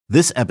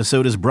This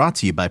episode is brought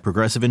to you by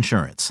Progressive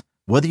Insurance.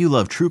 Whether you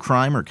love true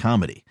crime or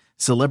comedy,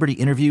 celebrity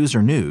interviews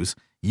or news,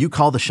 you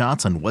call the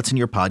shots on what's in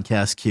your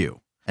podcast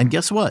queue. And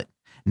guess what?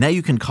 Now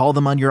you can call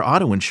them on your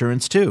auto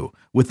insurance too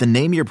with the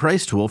Name Your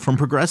Price tool from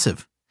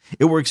Progressive.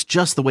 It works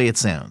just the way it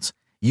sounds.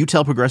 You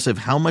tell Progressive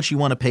how much you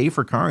want to pay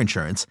for car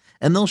insurance,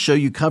 and they'll show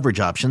you coverage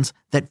options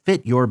that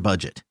fit your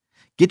budget.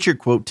 Get your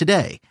quote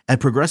today at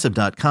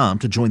Progressive.com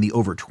to join the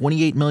over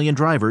 28 million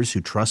drivers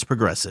who trust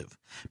Progressive.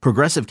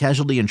 Progressive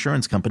Casualty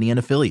Insurance Company and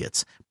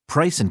Affiliates.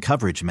 Price and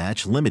coverage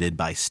match limited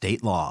by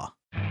state law.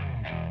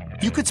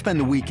 You could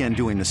spend the weekend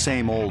doing the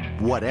same old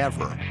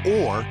whatever,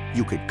 or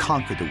you could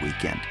conquer the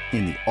weekend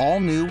in the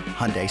all-new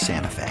Hyundai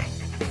Santa Fe.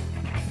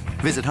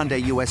 Visit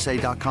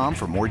HyundaiUSA.com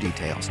for more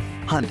details.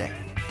 Hyundai,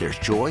 there's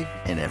joy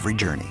in every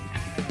journey.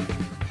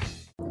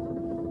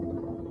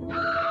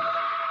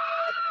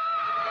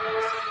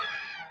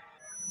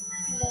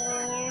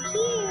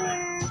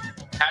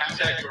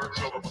 Hashtag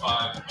October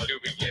 5, a new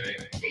beginning.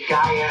 The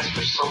guy asked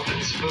for something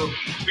spooky.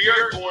 We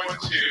are going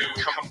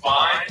to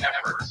combine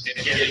efforts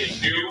and get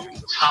a new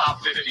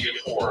top 50 of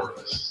horror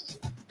list.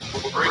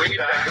 We're bringing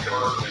back the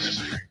murder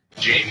mystery.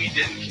 Jamie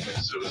didn't commit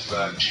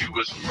suicide. She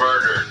was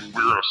murdered.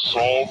 We're going to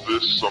solve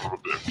this son of a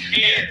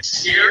bitch. And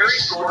scary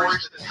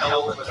stories to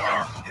tell in the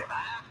dark.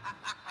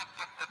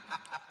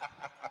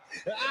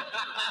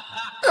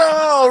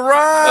 All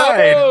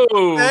right.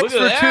 Oh, Thanks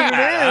look for at tuning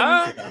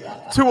that,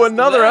 in to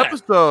another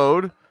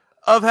episode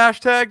of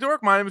Hashtag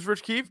Dork. My name is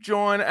Rich Keefe,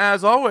 joined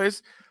as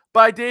always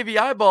by Davey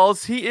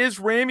Eyeballs. He is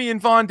Ramian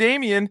Von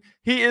Damian.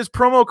 He is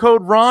promo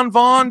code Ron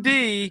Von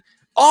D.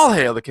 All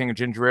hail the king of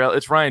ginger ale.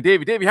 It's Ryan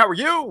Davey. Davey, how are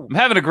you? I'm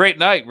having a great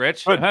night,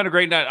 Rich. Good. I'm having a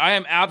great night.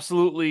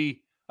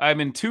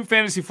 I'm in 2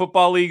 fantasy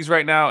football leagues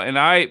right now,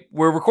 and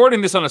we're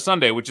recording this on a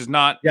Sunday, which is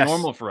not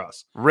normal for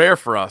us. Rare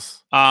for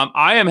us.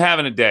 I am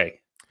having a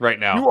day right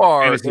now. You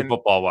are fantasy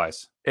football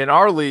wise. In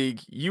our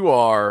league, you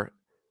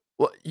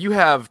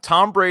have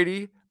Tom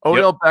Brady,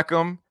 Odell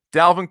Beckham,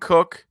 Dalvin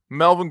Cook,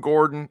 Melvin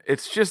Gordon.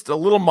 It's just a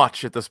little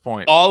much at this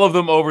point. All of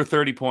them over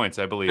 30 points,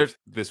 I believe,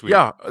 this week.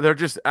 Yeah, they're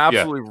just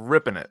absolutely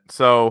ripping it.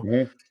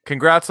 So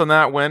congrats on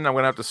that win. I'm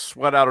going to have to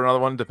sweat out another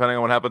one depending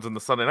on what happens in the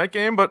Sunday night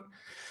game, but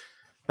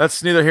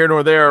that's neither here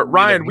nor there.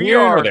 Ryan, we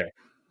are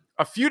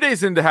a few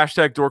days into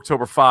Hashtag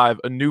Dorktober 5,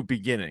 a new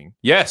beginning.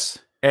 Yes.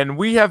 And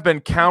we have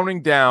been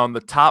counting down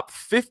the top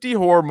 50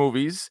 horror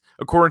movies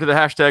according to the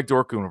Hashtag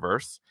Dork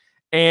Universe.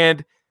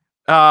 And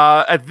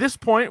at this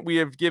point, we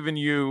have given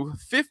you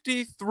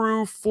 50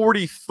 through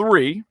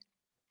 43.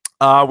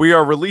 We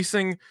are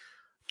releasing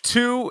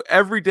 2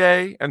 every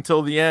day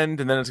until the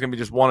end, and then it's going to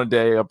be just 1 a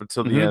day up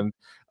until the end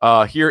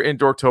here in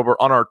Dorktober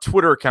on our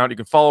Twitter account. You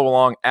can follow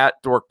along at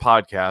Dork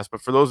Podcast.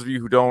 But for those of you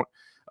who don't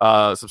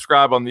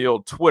subscribe on the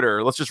old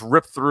Twitter, let's just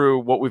rip through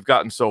what we've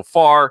gotten so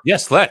far.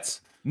 Yes,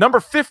 let's. Number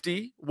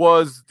 50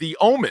 was The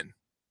Omen,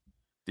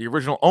 the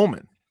original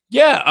Omen.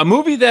 Yeah, a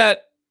movie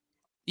that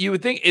you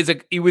would think is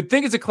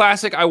a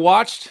classic. I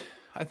watched,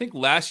 I think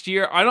last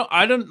year.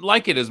 I don't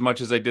like it as much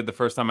as I did the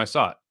first time I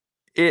saw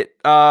it.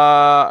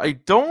 I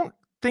don't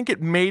think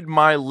it made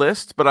my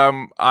list, but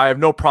I have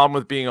no problem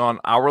with being on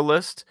our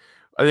list.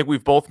 I think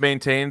we've both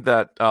maintained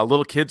that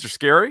little kids are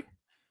scary.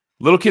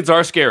 Little kids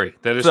are scary.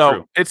 That is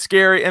true. It's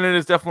scary, and it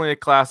is definitely a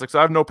classic. So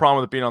I have no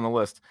problem with it being on the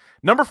list.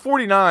 Number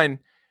 49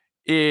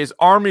 is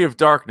Army of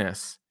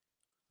Darkness,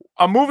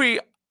 a movie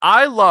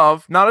I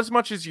love, not as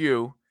much as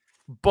you,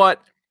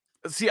 but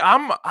see,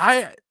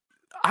 I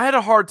had a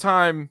hard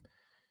time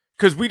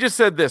because we just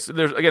said this.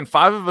 There's again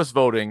 5 of us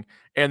voting,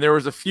 and there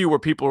was a few where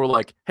people were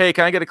like, "Hey,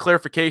 can I get a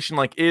clarification?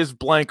 Like, is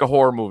blank a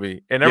horror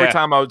movie?" And every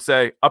time I would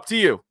say, "Up to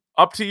you,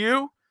 up to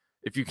you.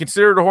 If you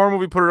consider it a horror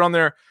movie, put it on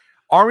there."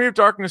 Army of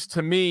Darkness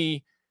to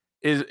me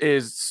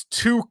is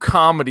too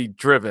comedy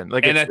driven.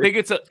 Like, and I think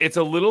it's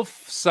a little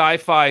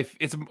sci-fi.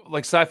 It's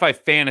like sci-fi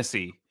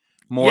fantasy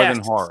more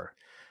than horror.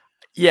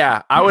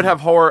 Yeah, I would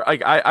have horror.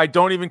 Like I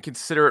don't even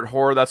consider it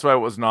horror. That's why it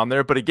wasn't on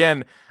there. But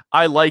again,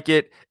 I like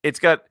it. It's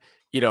got,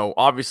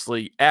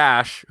 obviously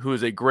Ash, who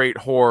is a great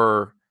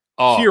horror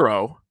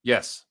hero.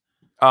 Yes.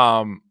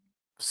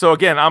 So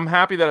again, I'm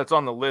happy that it's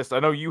on the list. I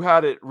know you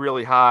had it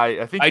really high.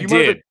 I think I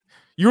did.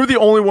 You were the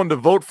only one to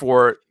vote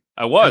for it.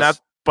 I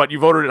was. But you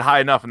voted it high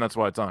enough, and that's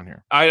why it's on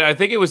here. I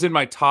think it was in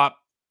my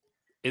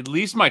at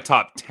least my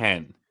top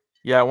 10.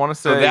 Yeah, I want to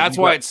say so that's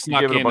why it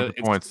snuck into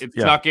it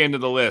snuck into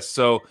the list.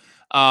 So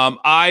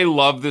I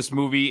love this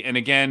movie, and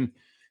again,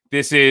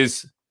 this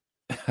is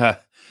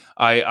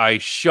I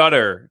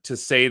shudder to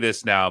say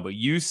this now, but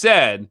you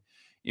said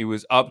it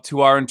was up to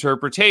our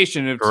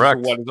interpretation of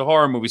what is a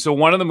horror movie. So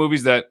one of the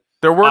movies that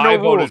there were no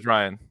rules,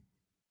 Ryan.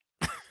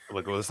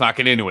 Look, let's not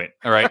get into it.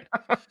 All right.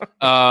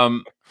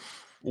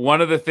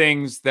 One of the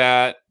things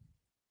that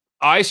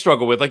I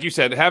struggle with, like you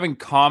said, having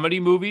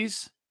comedy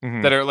movies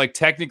that are like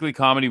technically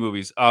comedy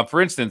movies. For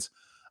instance,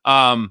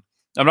 I'm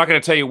not going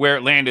to tell you where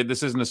it landed.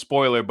 This isn't a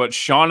spoiler, but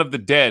Shaun of the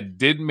Dead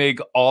did make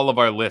all of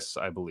our lists,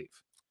 I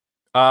believe.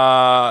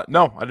 No,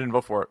 I didn't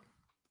vote for it.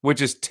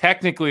 Which is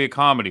technically a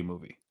comedy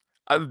movie.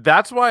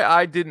 That's why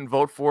I didn't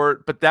vote for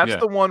it. But that's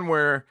the one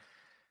where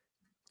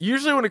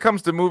usually when it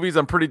comes to movies,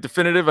 I'm pretty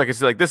definitive. I can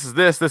say like, this is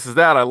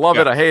that. I love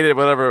it. I hate it,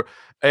 whatever.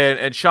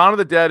 And Shaun of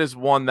the Dead is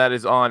one that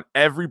is on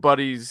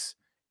everybody's,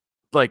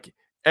 like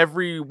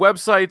every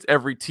website,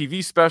 every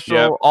TV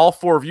special. All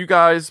 4 of you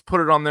guys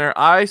put it on there.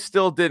 I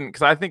still didn't,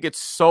 because I think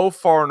it's so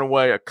far and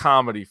away a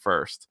comedy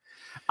first.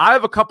 I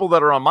have a couple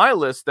that are on my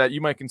list that you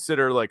might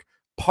consider like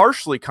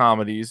partially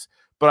comedies,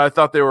 but I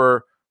thought they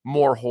were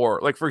more horror.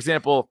 Like, for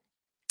example,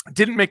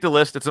 didn't make the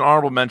list. It's an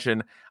honorable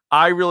mention.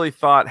 I really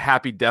thought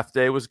Happy Death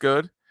Day was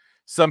good.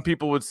 Some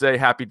people would say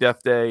Happy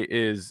Death Day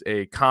is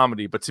a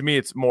comedy, but to me,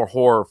 it's more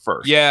horror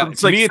first. Yeah,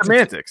 it's like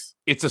semantics.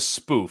 It's a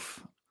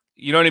spoof.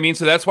 You know what I mean?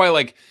 So that's why,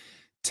 like,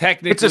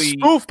 technically, it's a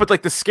spoof, but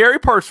like the scary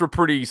parts were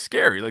pretty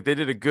scary. Like they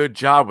did a good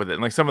job with it,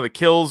 and like some of the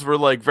kills were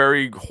like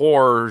very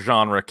horror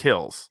genre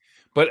kills.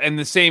 But in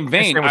the same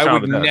vein,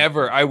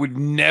 I would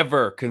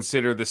never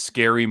consider the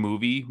scary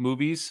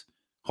movies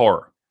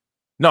horror.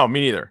 No,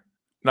 me neither.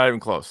 Not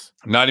even close.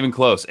 Not even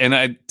close.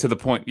 And to the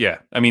point, yeah.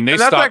 I mean,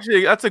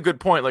 that's a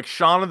good point. Like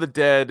Shaun of the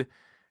Dead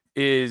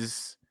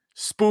is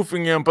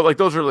spoofing him, but like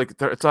those are like,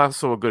 it's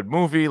also a good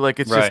movie.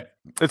 Like it's just,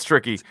 it's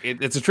tricky.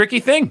 It's a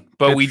tricky thing,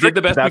 but we did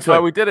the best. That's why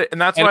we did it,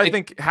 and that's why I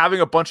think having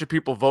a bunch of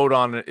people vote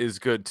on it is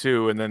good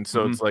too. And then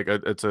so it's like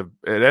it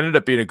ended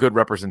up being a good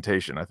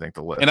representation. I think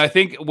the list. And I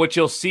think what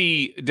you'll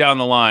see down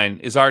the line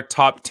is our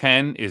top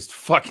 10 is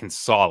fucking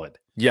solid.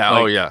 Yeah.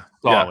 Like,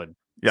 solid.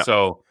 Yeah.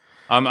 So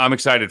I'm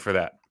excited for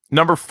that.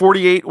 Number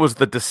 48 was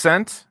The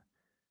Descent.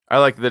 I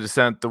like The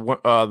Descent, the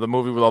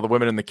movie with all the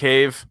women in the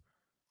cave.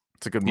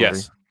 It's a good movie.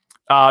 Yes.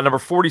 Number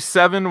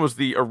 47 was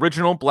the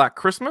original Black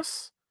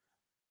Christmas.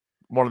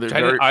 One of the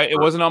it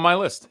wasn't on my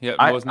list. Yeah,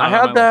 I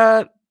had that.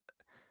 List.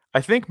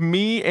 I think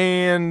me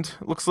and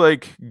looks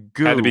like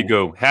Goo. Had to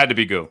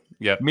be Goo.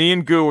 Yeah. Me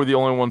and Goo were the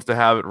only ones to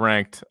have it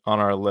ranked on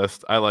our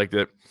list. I liked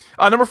it.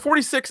 Number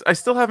 46, I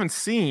still haven't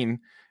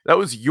seen. That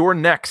was Your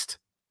Next.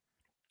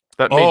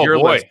 That made your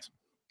list.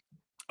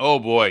 Oh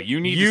boy, you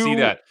need to see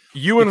that.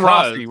 You and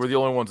Rossi were the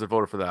only ones that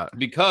voted for that.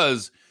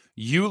 Because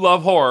you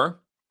love horror.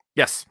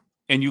 Yes.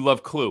 And you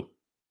love Clue.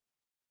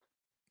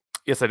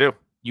 Yes, I do.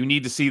 You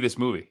need to see this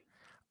movie.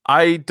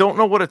 I don't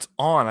know what it's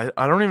on.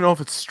 I don't even know if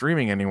it's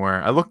streaming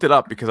anywhere. I looked it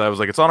up because I was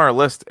like, it's on our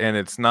list, and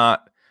it's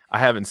not. I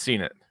haven't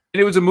seen it.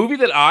 And it was a movie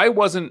that I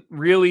wasn't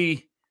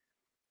really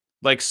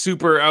like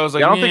super. I was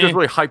like, I don't think it was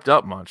really hyped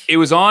up much. It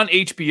was on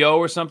HBO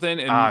or something,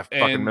 and I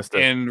fucking missed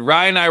it. And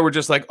Ryan and I were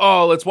just like,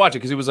 oh, let's watch it,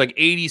 because it was like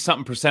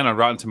 80-something% on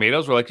Rotten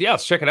Tomatoes. We're like, yeah,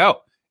 let's check it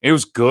out. It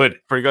was good.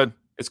 Pretty good.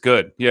 It's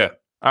good. Yeah.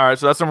 All right,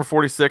 so that's number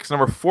 46.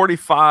 Number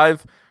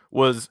 45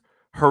 was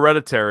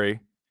Hereditary.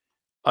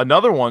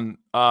 Another one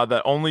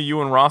that only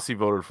you and Rossi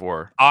voted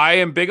for. I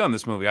am big on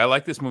this movie. I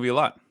like this movie a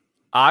lot.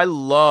 I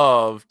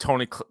love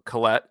Toni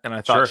Collette, and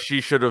I thought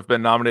she should have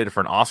been nominated for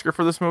an Oscar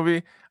for this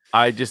movie.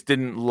 I just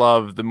didn't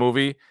love the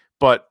movie,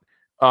 but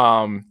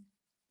Toni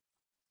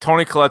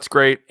Collette's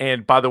great.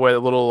 And by the way, a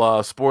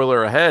little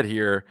spoiler ahead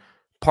here,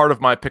 part of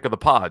my pick of the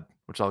pod,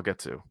 which I'll get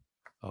to.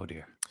 Oh,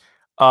 dear.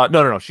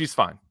 No. She's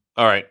fine.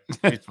 All right.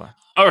 She's fine.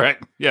 All right.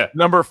 Yeah.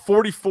 Number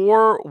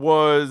 44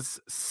 was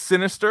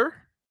Sinister.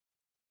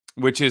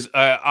 Which is,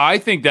 I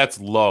think that's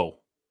low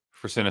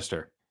for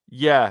Sinister.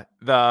 Yeah.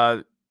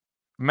 The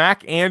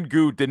Mac and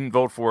Goo didn't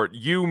vote for it.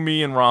 You,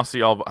 me, and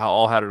Rossi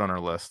all had it on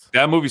our list.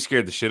 That movie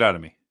scared the shit out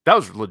of me. That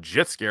was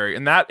legit scary.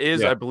 And that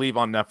is, I believe,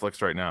 on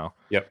Netflix right now.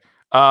 Yep.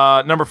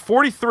 Number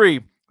 43.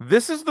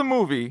 This is the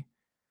movie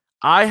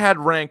I had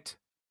ranked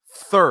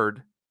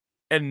 3rd,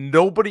 and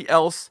nobody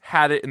else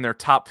had it in their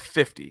top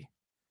 50.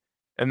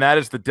 And that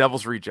is The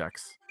Devil's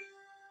Rejects.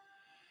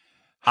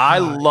 I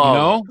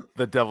love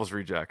The Devil's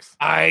Rejects.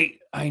 I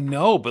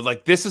know, but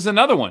like, this is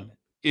another one.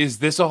 Is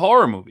this a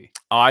horror movie?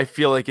 I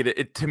feel like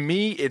it to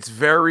me, it's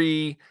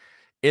very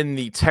in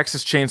the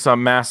Texas Chainsaw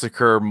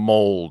Massacre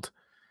mold.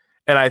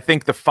 And I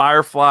think the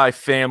Firefly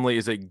family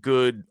is a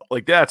good,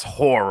 like, that's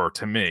horror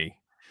to me.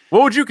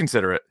 What would you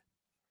consider it?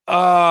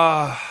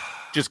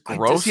 Just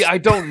gross? I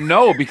don't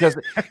know, because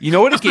you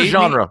know what it gave the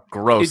genre? Me?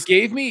 Gross.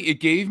 It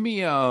gave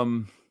me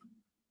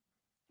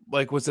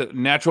like, was it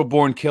Natural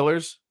Born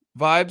Killers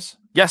vibes?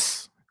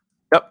 Yes.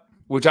 Yep.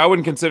 Which I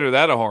wouldn't consider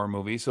that a horror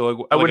movie. So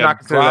like, I would not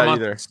consider that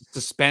either.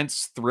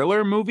 Suspense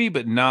thriller movie,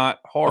 but not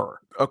horror.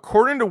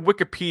 According to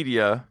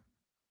Wikipedia,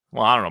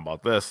 well, I don't know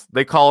about this.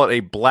 They call it a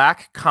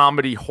black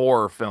comedy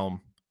horror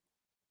film.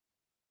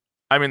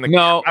 I mean,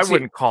 I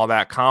wouldn't call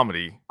that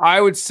comedy. I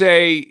would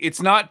say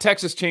it's not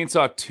Texas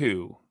Chainsaw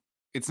 2.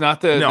 It's not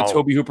the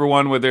Tobe Hooper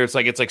one where it's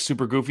like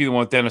super goofy, the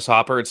one with Dennis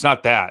Hopper. It's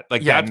not that.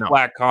 Like, that's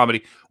black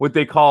comedy. What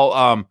they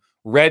call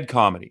red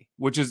comedy,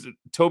 which is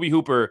Tobe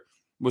Hooper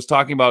was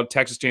talking about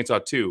Texas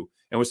Chainsaw 2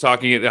 and was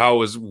talking about how it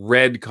was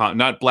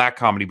not black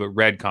comedy, but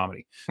red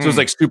comedy. So it's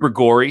like super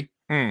gory,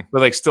 but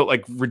like still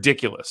like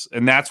ridiculous.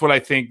 And that's what I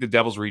think The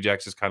Devil's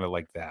Rejects is kind of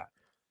like that.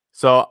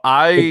 So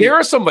there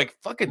are some, like,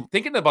 fucking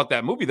thinking about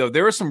that movie though,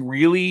 there are some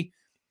really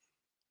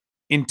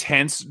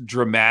intense,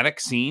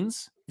 dramatic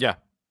scenes. Yeah.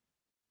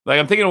 Like,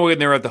 I'm thinking of when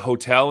they're at the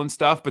hotel and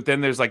stuff, but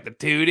then there's like the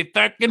tutti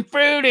fucking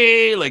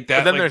fruity, like that.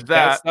 But then there's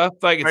that stuff.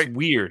 Like, it's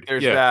weird.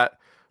 There's that.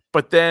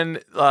 But then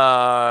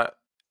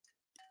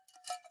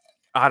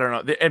I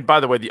don't know. And by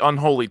the way, the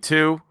Unholy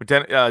 2,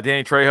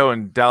 Danny Trejo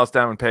and Dallas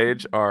Diamond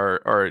Page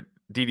are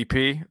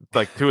DDP,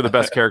 like two of the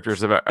best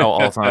characters of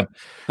all time.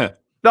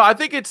 No, I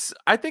think it's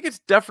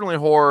definitely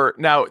horror.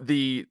 Now,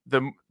 the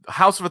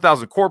House of a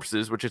Thousand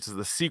Corpses, which it's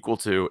the sequel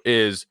to,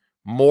 is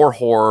more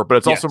horror, but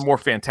it's also more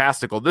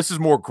fantastical. This is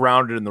more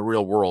grounded in the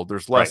real world.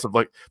 There's less of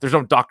there's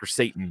no Dr.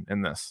 Satan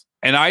in this.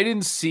 And I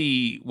didn't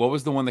see, what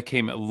was the one that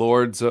came at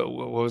Lords? What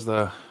was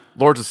the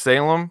Lords of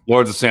Salem?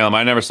 Lords of Salem.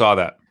 I never saw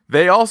that.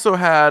 They also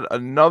had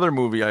another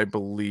movie, I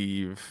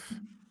believe.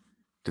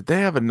 Did they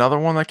have another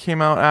one that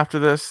came out after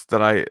this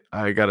that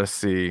I gotta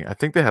see? I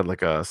think they had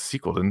like a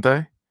sequel, didn't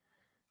they?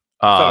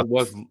 It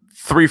was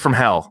Three from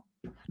Hell.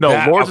 No,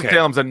 Lords of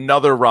Salem's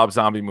another Rob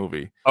Zombie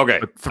movie. Okay.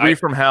 But Three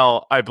from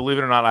Hell, I believe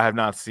it or not, I have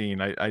not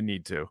seen. I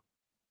need to.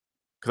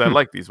 Because I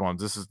like these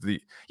ones. This is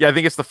I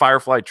think it's the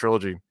Firefly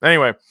trilogy.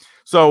 Anyway,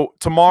 so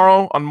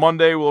tomorrow on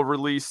Monday, we'll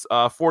release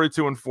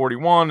 42 and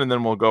 41, and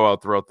then we'll go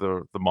out throughout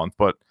the month.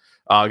 But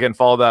again,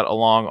 follow that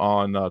along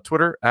on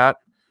Twitter at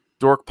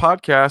Dork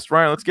Podcast.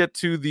 Ryan, let's get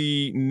to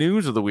the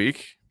news of the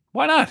week.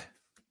 Why not?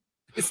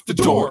 It's the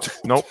Dork.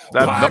 Nope.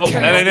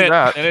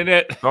 That ain't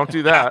it. Don't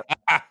do that.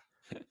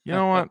 You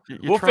know what?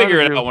 We'll figure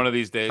it out one of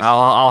these days.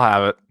 I'll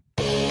have it.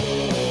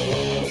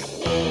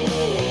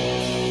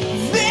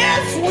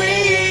 This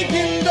week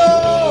in Dork.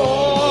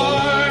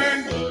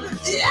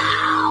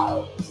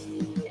 Yeah.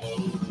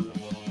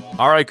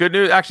 All right, good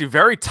news. Actually,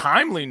 very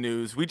timely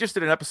news. We just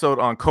did an episode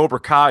on Cobra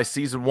Kai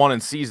season 1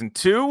 and season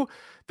 2.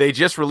 They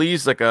just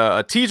released like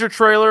a teaser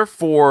trailer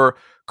for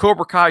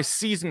Cobra Kai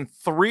season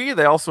 3.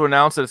 They also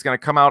announced that it's going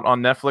to come out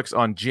on Netflix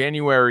on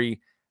January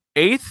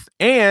 8th,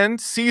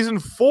 and season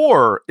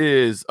 4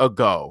 is a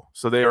go.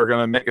 So they are going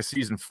to make a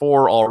season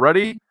 4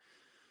 already.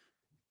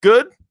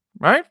 Good,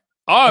 right?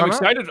 Oh, I'm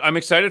excited. I'm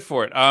excited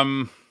for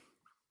it.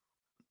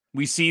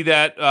 We see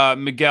that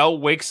Miguel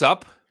wakes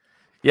up.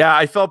 Yeah,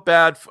 I felt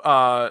bad.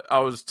 I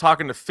was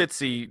talking to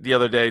Fitzy the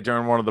other day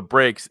during one of the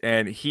breaks,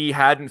 and he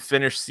hadn't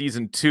finished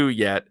season 2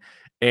 yet.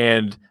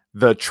 And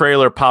the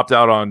trailer popped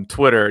out on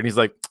Twitter, and he's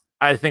like,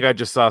 I think I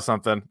just saw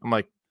something. I'm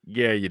like,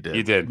 yeah, you did.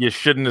 You did. You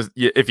shouldn't have.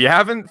 If you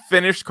haven't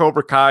finished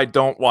Cobra Kai,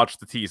 don't watch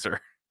the teaser.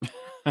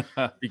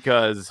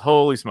 Because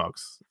holy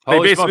smokes. They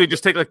basically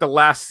just take like the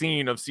last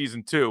scene of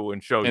season 2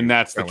 and show you. And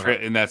that's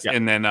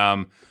and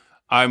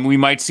then we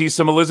might see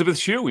some Elizabeth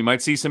Shue. We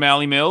might see some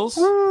Allie Mills.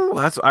 Woo,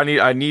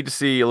 I need to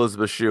see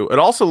Elizabeth Shue. It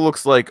also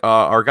looks like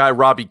our guy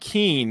Robbie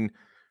Keane,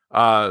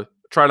 try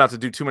not to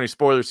do too many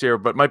spoilers here,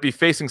 but might be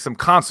facing some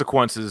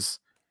consequences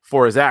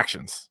for his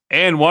actions.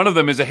 And one of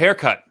them is a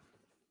haircut.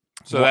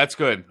 So that's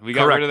good. We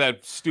got rid of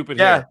that stupid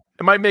hair.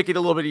 It might make it a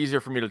little bit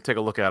easier for me to take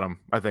a look at him,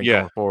 I think,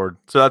 going forward.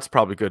 So that's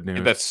probably good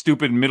news. That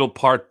stupid middle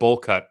part bowl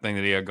cut thing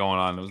that he had going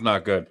on. It was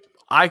not good.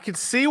 I could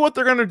see what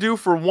they're going to do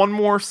for one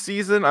more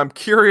season. I'm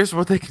curious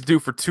what they could do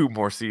for 2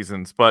 more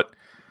seasons, but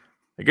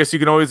I guess you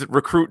can always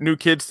recruit new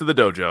kids to the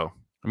dojo.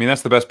 I mean,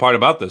 that's the best part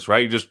about this,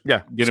 right? You just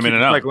get them in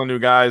and out. Cycling new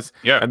guys.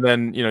 Yeah. And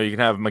then, you can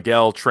have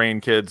Miguel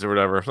train kids or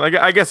whatever. So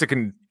I guess it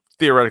can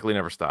theoretically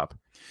never stop.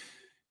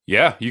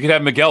 Yeah. You could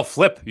have Miguel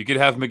flip. You could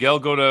have Miguel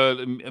go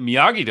to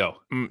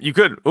Miyagi-Do. You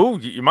could. Oh,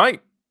 you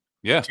might.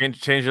 Yeah.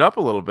 Change it up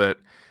a little bit.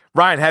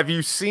 Ryan, have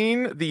you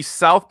seen the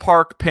South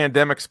Park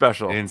Pandemic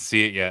special? I didn't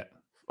see it yet.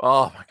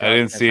 Oh, my God. I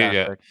didn't see it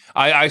yet.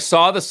 I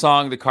saw the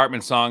song, the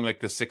Cartman song, like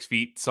the 6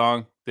 Feet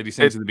song that he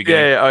sings in the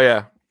beginning. Yeah. Oh,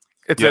 yeah.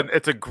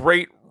 It's a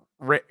great...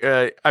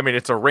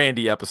 it's a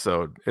Randy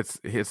episode. It's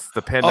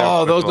the Pandemic.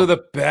 Oh, those are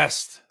the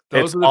best.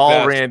 Those are all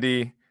best.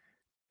 Randy.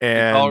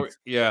 And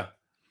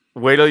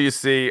wait till you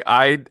see.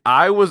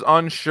 I was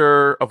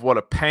unsure of what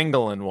a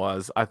pangolin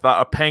was. I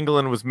thought a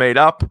pangolin was made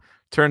up.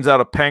 Turns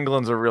out a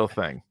pangolin's a real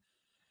thing.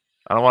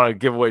 I don't want to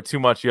give away too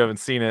much. You haven't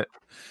seen it.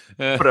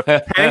 But a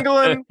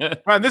pangolin,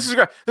 man, this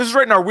is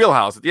right in our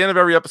wheelhouse. At the end of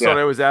every episode,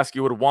 I always ask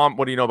you,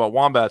 what do you know about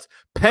wombats?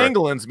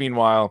 Pangolins,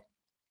 meanwhile,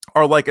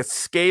 are like a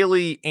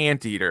scaly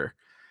anteater.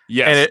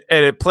 Yes.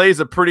 And it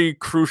plays a pretty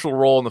crucial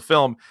role in the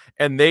film.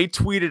 And they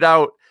tweeted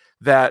out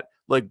that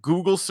like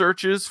Google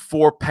searches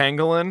for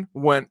pangolin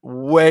went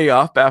way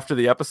up after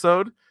the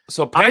episode.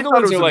 So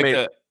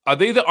pangolins are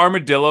they the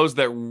armadillos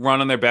that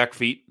run on their back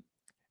feet?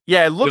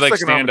 Yeah, it looks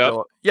like an armadillo.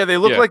 Up. Yeah, they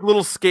look like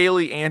little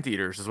scaly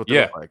anteaters is what they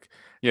look like.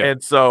 Yeah.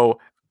 And so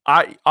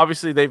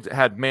obviously they've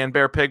had man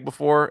bear pig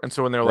before. And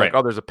so when they're like,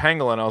 oh, there's a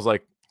pangolin, I was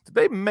like, did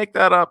they make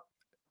that up?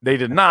 They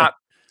did not.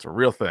 It's a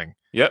real thing.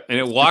 Yep, and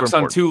it walks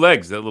on 2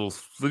 legs. Look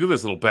at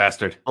this little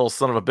bastard. Little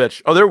son of a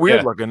bitch. Oh, they're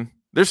weird looking.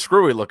 They're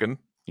screwy looking.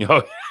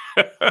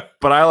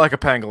 But I like a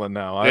pangolin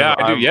now.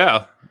 I do.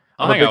 Yeah,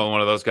 I'll hang out with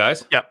one of those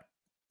guys. Yep.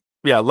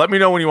 Yeah. Let me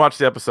know when you watch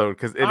the episode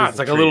because it's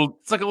like a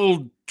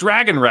little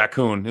dragon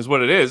raccoon, is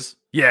what it is.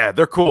 Yeah,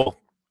 they're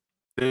cool.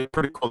 They're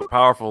pretty cool. They're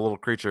powerful little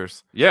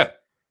creatures. Yeah.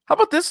 How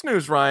about this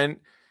news, Ryan?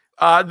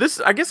 This,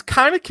 I guess,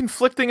 kind of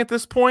conflicting at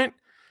this point.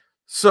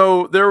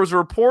 So there was a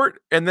report,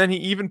 and then he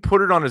even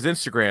put it on his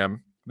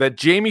Instagram that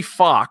Jamie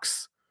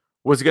Foxx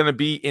was going to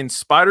be in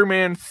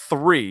Spider-Man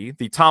 3,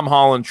 the Tom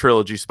Holland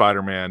trilogy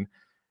Spider-Man,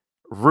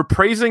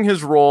 reprising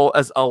his role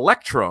as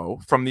Electro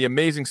from The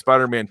Amazing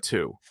Spider-Man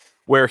 2.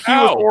 where he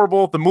was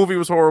horrible, the movie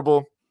was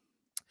horrible.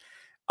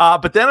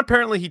 But then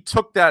apparently he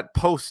took that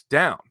post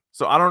down.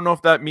 So I don't know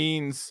if that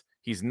means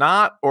he's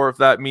not, or if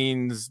that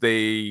means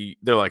they're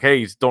like,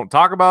 hey, don't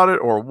talk about it,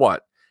 or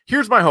what.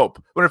 Here's my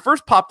hope. When it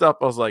first popped up,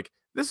 I was like,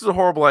 this is a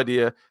horrible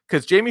idea,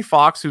 because Jamie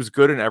Foxx, who's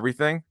good in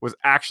everything, was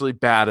actually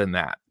bad in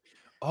that.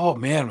 Oh,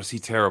 man, was he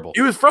terrible.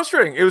 It was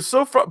frustrating. It was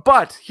so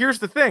but here's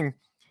the thing.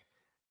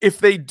 If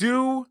they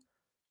do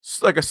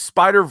like a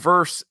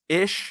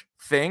Spider-Verse-ish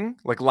thing,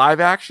 like live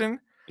action,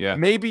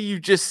 maybe you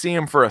just see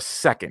him for a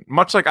second.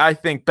 Much like I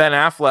think Ben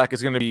Affleck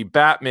is going to be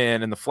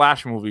Batman in the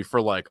Flash movie for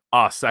like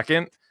a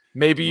second.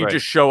 Maybe you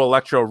just show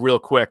Electro real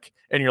quick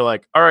and you're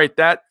like, all right,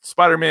 that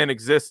Spider-Man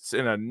exists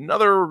in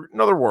another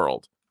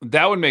world.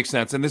 That would make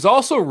sense. And there's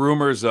also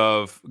rumors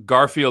of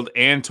Garfield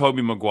and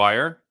Tobey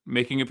Maguire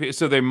making a...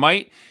 So they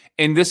might...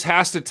 And this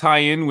has to tie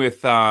in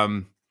with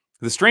the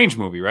Strange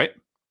movie, right?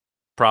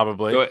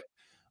 Probably. So,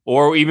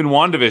 or even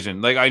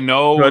WandaVision. Like, I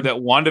know that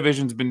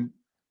WandaVision's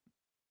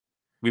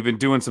we've been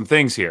doing some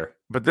things here.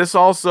 But this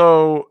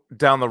also,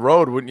 down the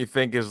road, wouldn't you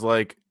think, is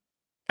like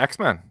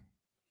X-Men?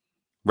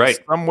 Right.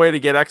 Some way to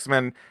get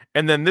X-Men.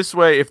 And then this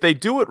way, if they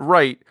do it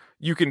right,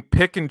 you can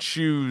pick and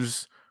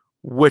choose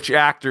which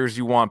actors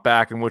you want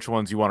back and which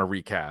ones you want to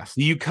recast.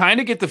 You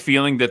kind of get the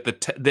feeling that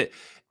that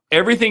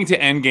everything to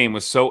Endgame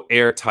was so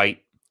airtight.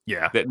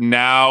 Yeah. That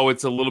now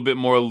it's a little bit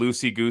more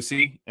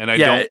loosey-goosey. And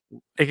it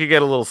could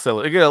get a little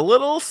silly. It could get a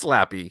little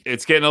slappy.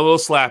 It's getting a little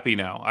slappy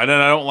now. I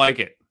don't like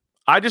it.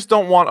 I just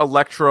don't want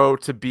Electro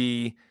to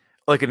be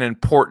like an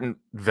important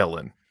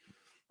villain.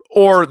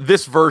 Or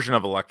this version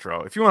of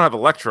Electro. If you want to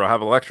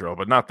have Electro,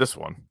 but not this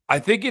one. I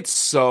think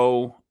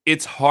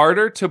it's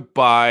harder to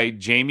buy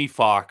Jamie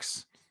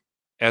Foxx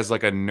as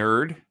like a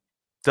nerd.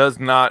 Does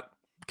not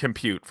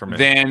compute for me.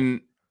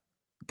 Than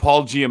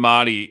Paul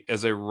Giamatti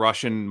as a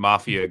Russian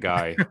mafia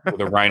guy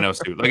with a rhino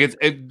suit. Like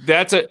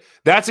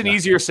that's an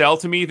easier sell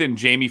to me than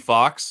Jamie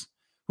Foxx,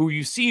 who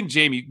you've seen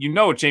you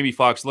know what Jamie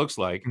Foxx looks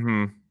like,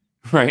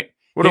 right?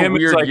 What a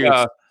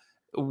weird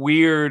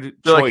weird.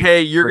 They're like,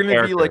 hey, you're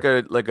gonna be like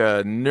a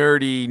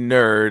nerdy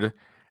nerd,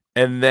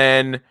 and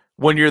then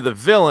when you're the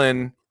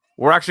villain,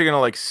 we're actually gonna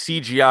like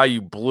CGI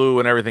you blue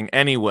and everything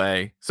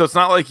anyway. So it's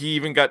not like he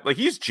even got like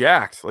he's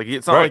jacked. Like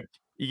it's not like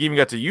you even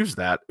got to use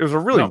that. It was a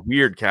really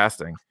weird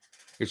casting.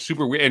 It's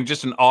super weird and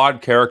just an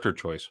odd character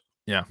choice.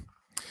 Yeah.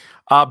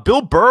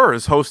 Bill Burr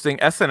is hosting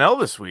SNL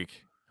this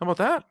week. How about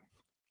that?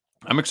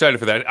 I'm excited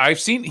for that.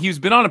 He's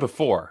been on it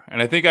before, and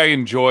I think I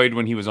enjoyed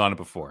when he was on it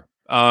before.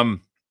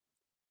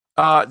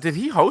 Did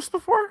he host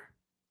before?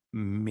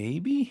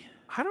 Maybe.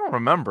 I don't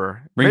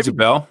remember. Rings a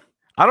bell.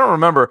 I don't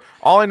remember.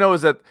 All I know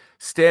is that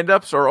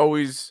stand-ups are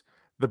always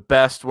the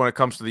best when it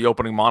comes to the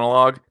opening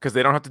monologue because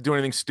they don't have to do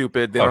anything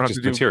stupid. They don't have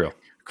to do material.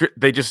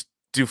 They just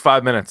do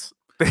 5 minutes.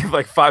 They have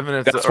like 5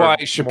 minutes. That's why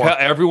Chappelle.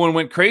 Everyone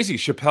went crazy.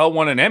 Chappelle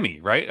won an Emmy,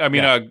 right? I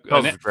mean,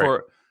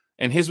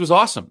 and his was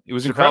awesome. It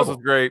was incredible.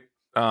 Was great.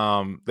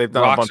 They've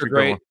done a bunch of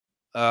great.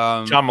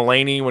 John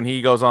Mulaney, when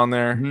he goes on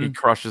there, he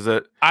crushes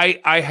it.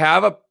 I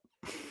have a.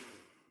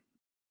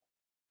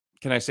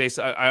 Can I say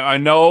so? I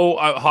know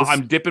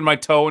I'm dipping my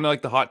toe into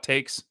like the hot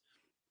takes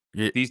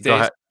these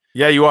days.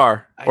 Yeah, you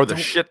are. Or the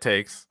shit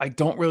takes. I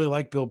don't really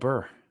like Bill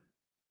Burr.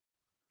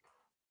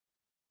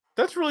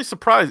 That's really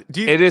surprising.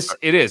 It is.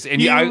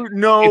 And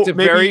it's a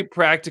very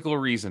practical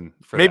reason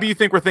for maybe that. You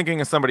think we're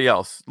thinking of somebody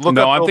else. I'm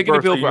thinking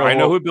of Bill Burr. I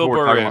know who Bill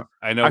Burr is.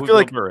 I feel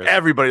like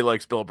everybody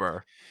likes Bill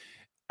Burr.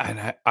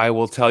 And I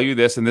will tell you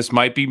this, and this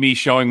might be me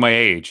showing my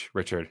age,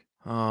 Richard.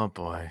 Oh,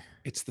 boy.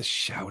 It's the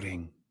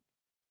shouting.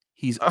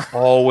 He's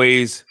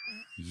always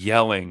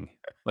yelling,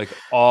 like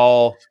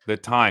all the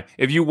time.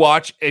 Did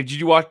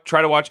you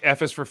try to watch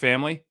F is for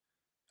Family?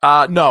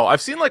 No,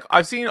 I've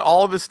seen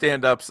all of his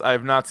stand-ups. I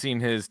have not seen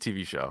his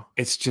TV show.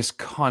 It's just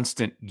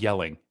constant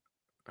yelling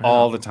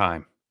all the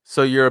time.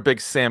 So you're a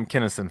big Sam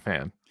Kinison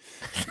fan?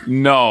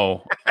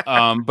 No,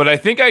 but I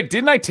think I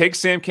take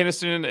Sam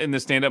Kinison in the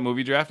stand-up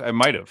movie draft. I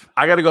might have.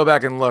 I got to go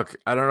back and look.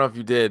 I don't know if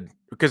you did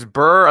because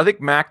Burr. I think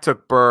Mac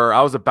took Burr.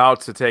 I was about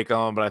to take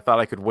him, but I thought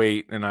I could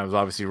wait, and I was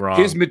obviously wrong.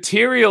 His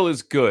material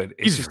is good.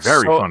 He's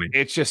very funny.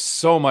 It's just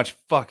so much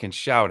fucking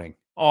shouting.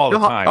 All the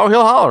time.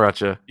 He'll holler at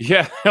you.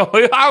 Yeah, he'll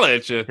holler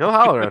at you. He'll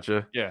holler at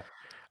you. Yeah.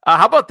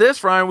 How about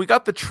this, Ryan? We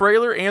got the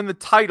trailer and the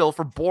title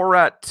for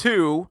Borat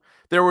 2.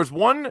 There was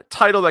one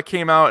title that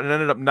came out and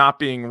ended up not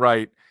being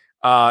right,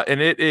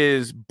 and it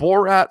is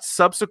Borat's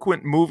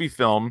subsequent movie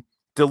film,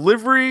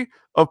 Delivery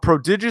of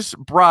Prodigious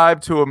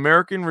Bribe to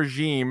American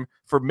Regime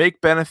for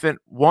Make Benefit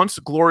Once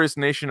Glorious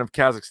Nation of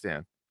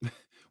Kazakhstan.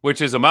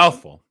 Which is a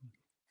mouthful.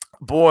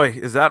 Boy,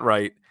 is that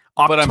right.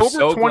 October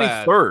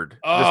 23rd.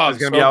 This is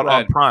going to be out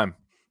on Prime.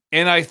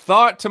 And I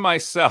thought to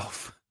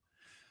myself,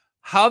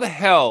 how the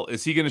hell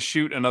is he going to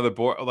shoot another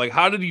Borat? Like,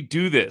 how did he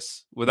do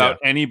this without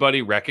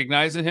anybody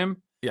recognizing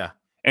him? Yeah.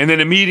 And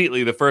then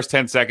immediately, the first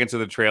 10 seconds of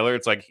the trailer,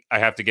 it's like, I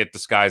have to get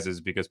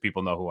disguises because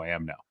people know who I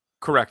am now.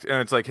 Correct. And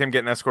it's like him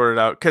getting escorted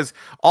out. Because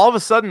all of a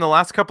sudden, the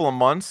last couple of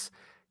months,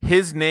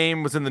 his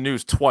name was in the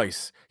news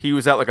twice. He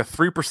was at like a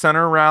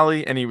 3%er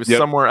rally, and he was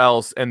somewhere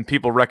else, and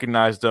people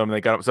recognized him. And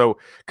they got him. So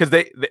because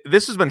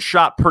this has been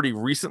shot pretty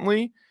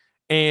recently,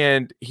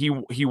 and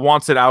he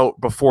wants it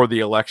out before the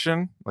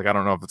election. Like, I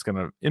don't know if it's going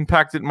to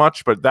impact it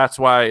much, but that's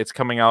why it's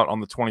coming out on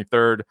the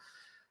 23rd.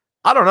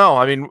 I don't know.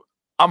 I mean,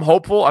 I'm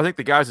hopeful. I think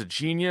the guy's a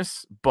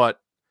genius, but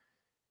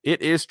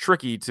it is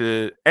tricky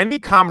to any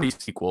comedy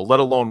sequel, let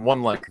alone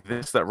one like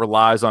this that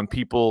relies on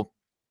people,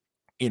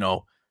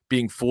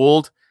 being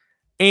fooled.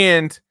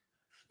 And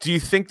do you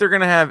think they're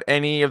going to have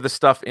any of the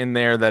stuff in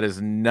there that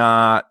is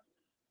not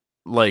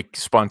like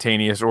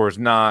spontaneous or is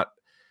not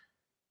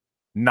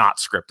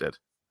scripted?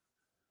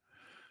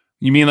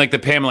 You mean like the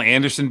Pamela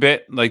Anderson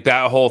bit? Like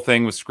that whole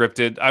thing was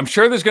scripted? I'm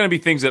sure there's going to be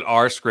things that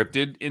are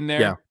scripted in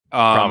there. Yeah,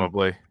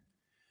 probably.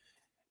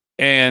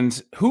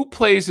 And who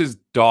plays his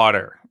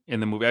daughter in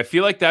the movie? I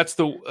feel like that's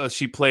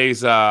she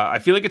plays, I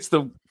feel like it's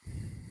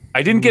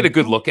I didn't get a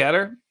good look at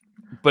her.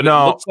 But it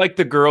looks like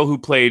the girl who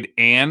played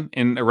Anne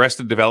in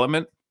Arrested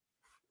Development.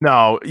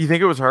 No, you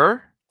think it was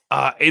her?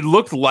 It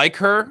looked like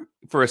her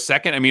for a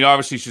second. I mean,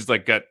 obviously she's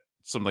like got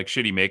some like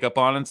shitty makeup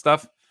on and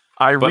stuff.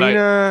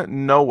 Irina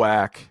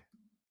Nowak.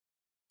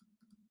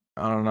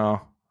 I don't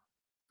know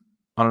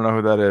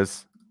who that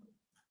is.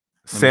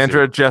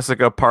 Sandra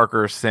Jessica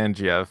Parker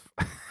Sangiev.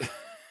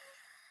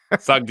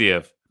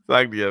 Sagdiev.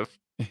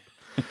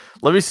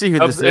 Let me see who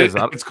this is.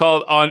 It's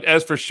called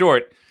as for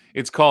short.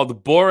 It's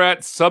called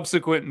Borat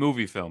Subsequent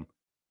Movie Film.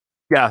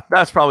 Yeah,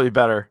 that's probably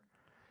better.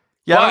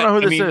 Yeah, I don't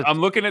know who this is. I'm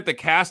looking at the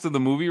cast of the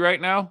movie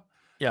right now.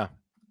 Yeah.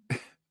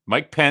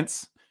 Mike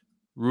Pence,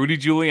 Rudy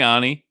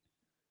Giuliani.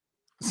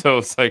 So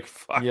it's like,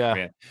 fuck,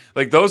 man.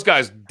 Like those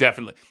guys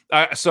definitely.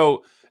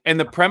 And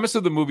the premise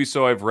of the movie,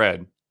 so I've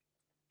read,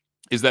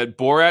 is that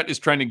Borat is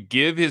trying to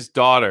give his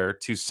daughter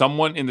to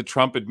someone in the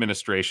Trump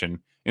administration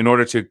in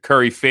order to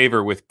curry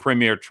favor with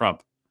Premier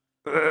Trump.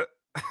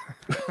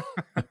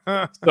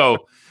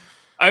 So,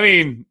 I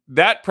mean,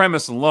 that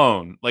premise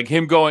alone, like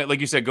him going, like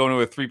you said, going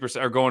to a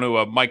 3% or going to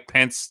a Mike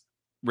Pence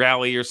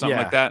rally or something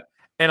like that,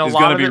 and is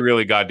going to be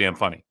really goddamn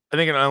funny. I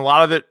think a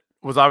lot of it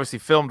was obviously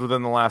filmed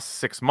within the last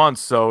 6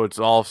 months, so it's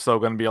also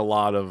going to be a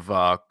lot of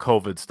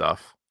COVID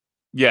stuff.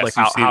 Yes, like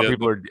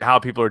how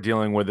people are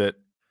dealing with it,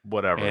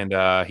 whatever.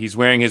 And he's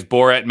wearing his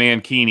Borat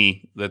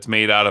mankini that's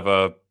made out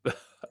of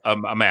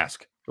a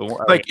mask.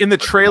 Like in the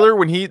trailer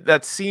when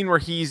that scene where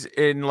he's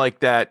in like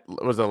that,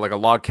 was it like a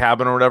log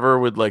cabin or whatever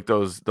with like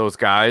those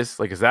guys,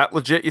 like, is that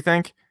legit, you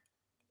think?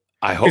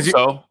 I hope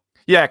so.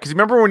 Yeah, because you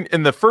remember when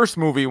in the first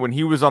movie when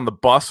he was on the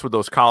bus with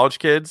those college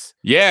kids?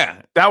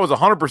 Yeah, that was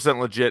 100%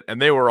 legit,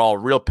 and they were all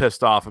real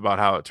pissed off about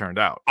how it turned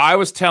out. I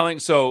was telling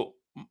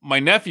my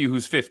nephew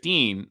who's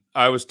 15,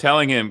 I was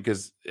telling him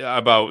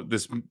about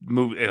this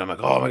movie, and I'm like,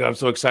 oh my God, I'm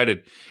so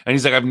excited. And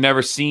he's like, I've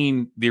never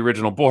seen the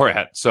original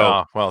Borat.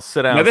 So, well,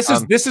 sit down. Now this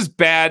is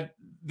bad.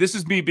 This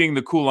is me being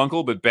the cool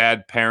uncle, but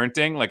bad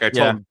parenting. Like I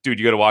told him, dude,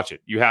 you got to watch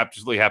it. You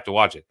absolutely have to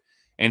watch it.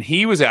 And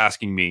he was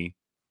asking me,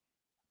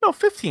 no,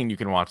 15, you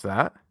can watch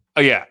that.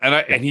 Oh yeah.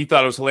 And he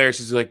thought it was hilarious.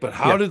 He's like, but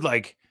how did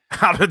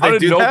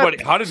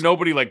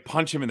nobody like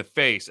punch him in the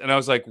face? And I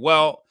was like,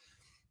 well,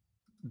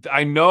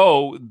 I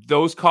know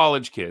those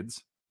college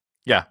kids.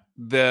 Yeah.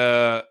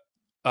 The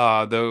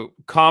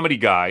comedy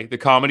guy, the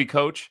comedy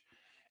coach,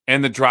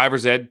 and the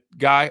driver's ed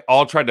guy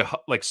all tried to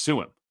like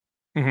sue him.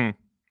 Mm-hmm.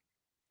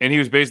 And he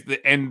was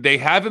basically, and they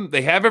have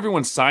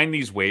everyone sign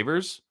these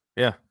waivers.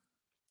 Yeah.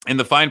 And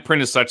the fine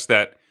print is such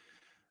that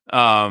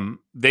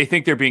they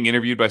think they're being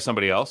interviewed by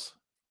somebody else.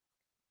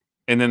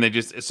 And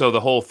then so the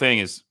whole thing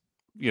is,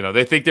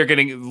 they think they're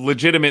getting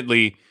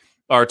legitimately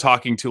are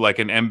talking to like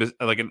an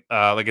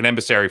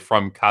emissary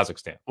from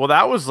Kazakhstan. Well,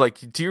 that was like,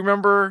 do you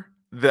remember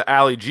the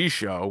Ali G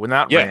show when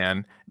that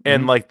ran?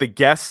 And like the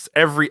guests,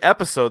 every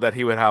episode that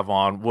he would have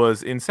on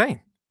was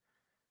insane.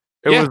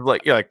 It was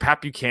like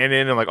Pat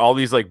Buchanan and like all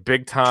these like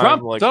big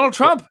time Donald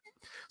Trump.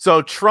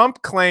 So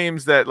Trump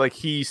claims that like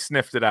he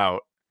sniffed it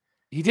out.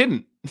 He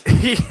didn't.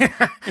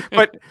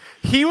 But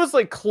he was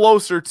like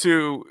closer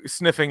to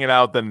sniffing it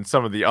out than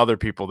some of the other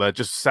people that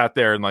just sat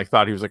there and like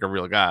thought he was like a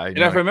real guy. And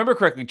if I remember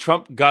correctly,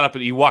 Trump got up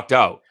and he walked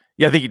out.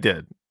 Yeah, I think he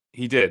did.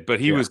 He did, but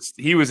he was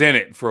in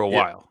it for a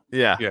while.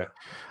 Yeah.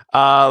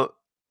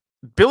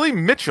 Billy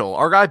Mitchell,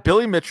 our guy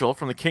Billy Mitchell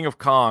from the King of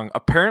Kong,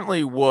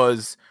 apparently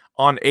was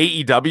on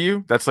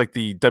AEW. That's like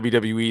the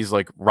WWE's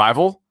like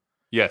rival.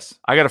 Yes.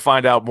 I got to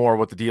find out more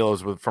what the deal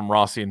is from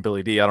Rossi and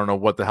Billy D. I don't know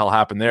what the hell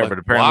happened there, but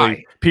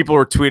apparently people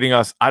were tweeting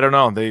us. I don't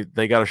know.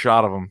 They got a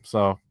shot of him.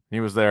 So he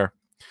was there.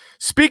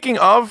 Speaking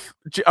of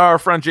our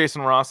friend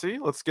Jason Rossi,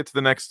 let's get to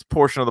the next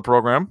portion of the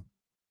program.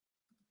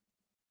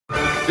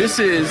 This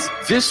is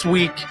This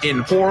Week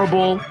in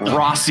Horrible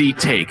Rossi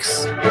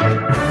Takes.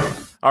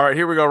 All right,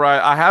 here we go,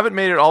 Ryan. I haven't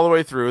made it all the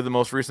way through the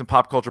most recent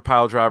Pop Culture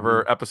Pile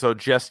Driver episode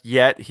just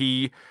yet.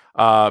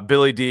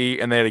 Billy D,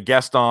 and they had a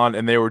guest on,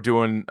 and they were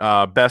doing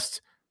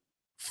best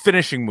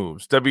finishing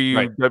moves,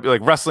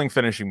 like wrestling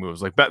finishing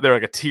moves. Like they're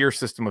like a tier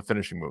system of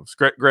finishing moves.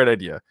 Great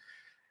idea.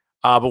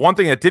 But one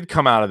thing that did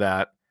come out of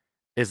that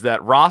is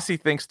that Rossi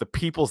thinks the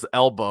people's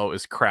elbow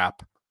is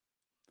crap.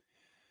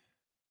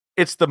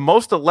 It's the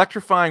most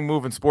electrifying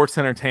move in sports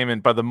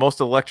entertainment by the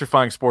most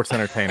electrifying sports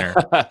entertainer.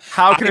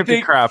 How can it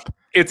be crap?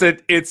 It's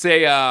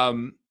a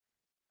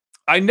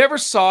I never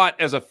saw it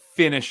as a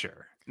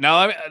finisher.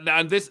 Now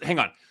hang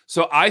on.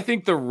 So I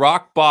think the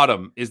rock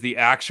bottom is the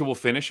actual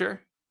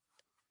finisher.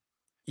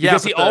 Yeah,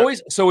 because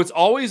it's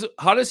always,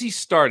 how does he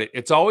start it?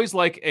 It's always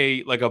like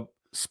a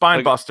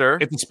spine buster.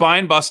 It's a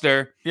spine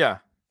buster. Yeah.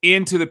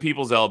 Into the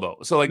people's elbow.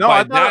 So like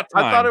I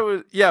thought it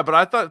was,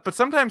 but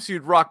sometimes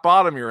you'd rock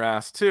bottom your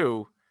ass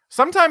too.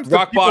 Sometimes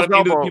rock bottom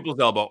into the people's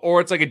elbow, or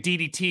it's like a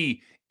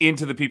DDT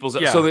into the people's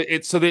elbow.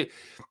 So that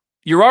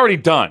you're already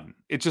done.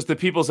 It's just the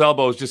people's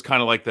elbow is just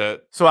kind of like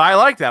the. So I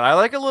like that. I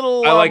like a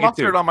little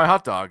mustard on my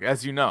hot dog,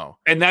 as you know.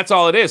 And that's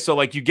all it is. So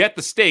like you get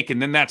the steak,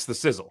 and then that's the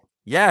sizzle.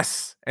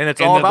 Yes, and it's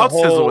all about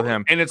sizzle with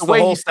him. And it's the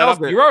whole setup.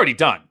 You're already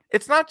done.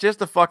 It's not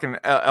just a fucking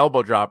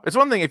elbow drop. It's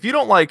one thing if you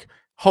don't like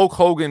Hulk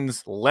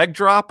Hogan's leg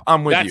drop,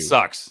 I'm with you. That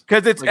sucks.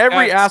 Because it's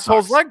every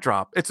asshole's leg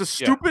drop. It's a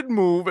stupid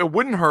move. It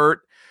wouldn't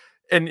hurt.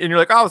 And you're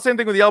like, oh, the same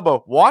thing with the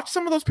elbow. Watch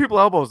some of those people's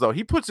elbows, though.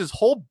 He puts his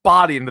whole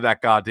body into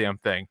that goddamn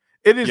thing.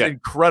 It is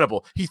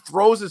incredible. He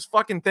throws his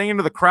fucking thing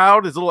into the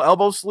crowd, his little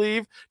elbow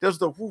sleeve, does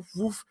the woof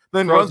woof,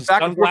 then runs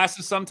back.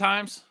 Sunglasses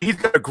sometimes. He's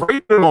got a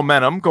great bit of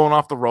momentum going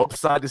off the rope,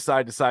 side to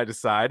side to side to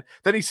side.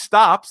 Then he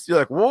stops. You're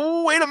like,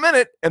 whoa, wait a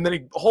minute. And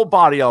then whole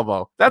body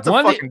elbow. That's a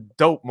fucking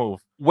dope move.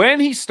 When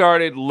he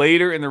started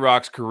later in The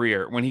Rock's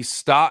career, when he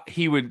stopped,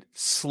 he would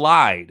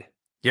slide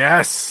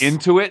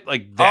into it.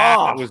 Like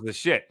that was the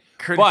shit.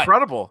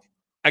 Incredible.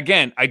 But,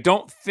 again, I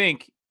don't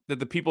think that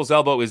the people's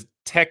elbow is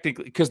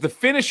technically, because the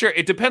finisher,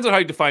 it depends on how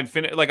you define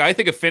finish. Like I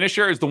think a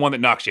finisher is the one that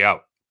knocks you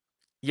out.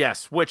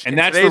 Yes, which and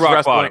that's the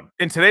rock bottom.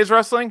 In today's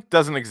wrestling,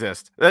 doesn't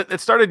exist. It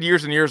started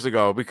years and years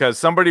ago because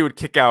somebody would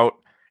kick out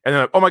and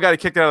they're like, oh my God, he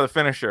kicked out of the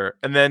finisher.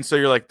 And then so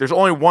you're like, there's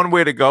only one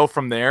way to go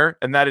from there,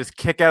 and that is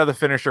kick out of the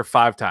finisher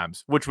 5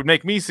 times, which would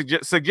make me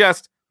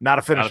suggest not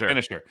a finisher.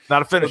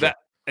 Not a finisher. So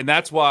and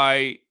that's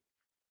why,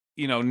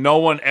 no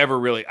one ever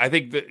really, I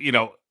think that,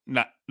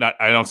 not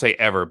I don't say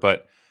ever,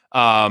 but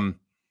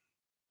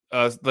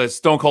the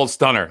Stone Cold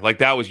Stunner, like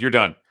that was, you're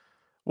done.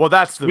 Well,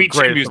 that's the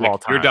greatest of all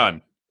time. You're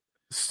done.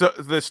 So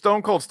the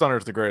Stone Cold Stunner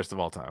is the greatest of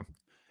all time.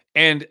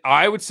 And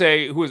I would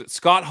say, who is it?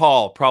 Scott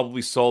Hall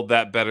probably sold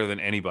that better than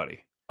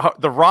anybody.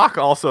 The Rock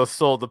also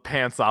sold the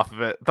pants off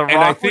of it. The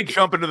Rock would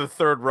jump into the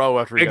third row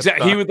after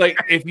he would like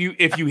if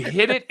you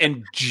hit it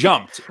and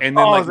jumped and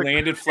then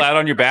landed flat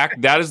on your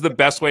back. That is the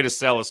best way to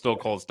sell a Stone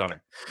Cold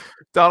Stunner.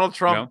 Donald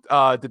Trump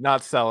did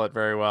not sell it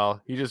very well.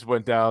 He just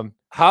went down.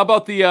 How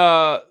about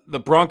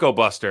the Bronco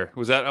Buster?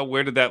 Was that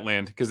where did that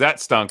land? Because that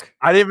stunk.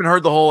 I didn't even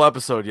heard the whole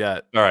episode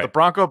yet. All right, the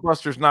Bronco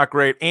Buster's not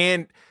great.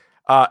 And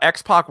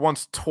X-Pac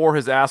once tore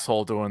his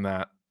asshole doing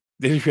that.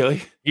 Did he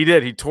really? He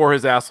did. He tore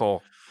his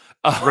asshole.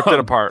 Ripped it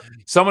apart.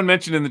 Someone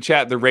mentioned in the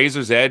chat the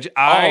Razor's Edge.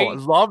 I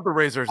love the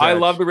Razor's Edge. I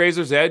love the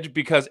Razor's Edge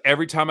because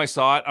every time I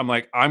saw it, I'm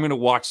like, I'm going to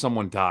watch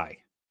someone die.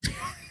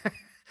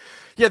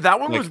 Yeah, that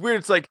one was weird.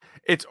 It's like,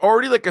 it's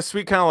already like a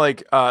sweet kind of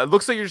like, it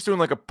looks like you're just doing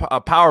like a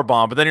power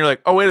bomb, but then you're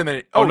like, oh, wait a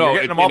minute. Oh, no, you're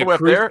getting them all the way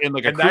up there? And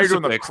like now you're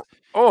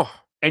doing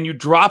and you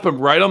drop him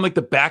right on like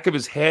the back of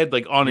his head,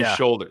 like on his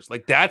shoulders.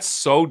 Like that's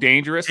so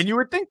dangerous. And you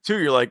would think too,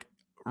 you're like,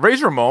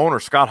 Razor Ramon or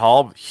Scott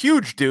Hall,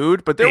 huge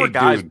dude, but there were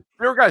guys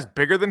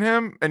bigger than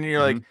him, and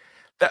you're like,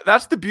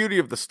 that's the beauty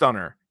of the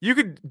stunner. You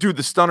could do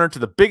the stunner to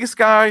the biggest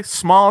guy,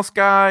 smallest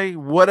guy,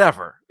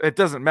 whatever. It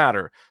doesn't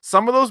matter.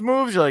 Some of those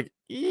moves, you're like,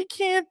 you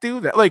can't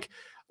do that. Like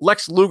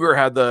Lex Luger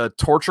had the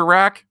torture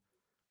rack.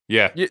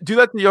 Yeah, do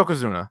that to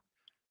Yokozuna.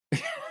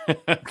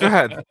 Go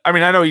ahead. I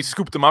mean, I know he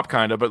scooped him up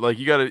kind of, but like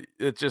you gotta.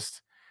 It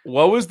just.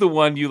 What was the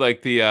one you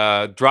like?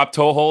 The drop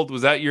toe hold?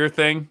 Was that your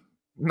thing?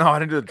 No, I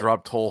didn't do the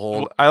drop toe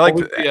hold. I like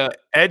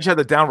Edge had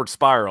the downward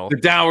spiral. The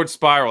downward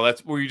spiral.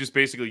 That's where you just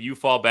basically you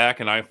fall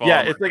back and I fall.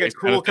 Yeah, it's like a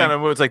cool kind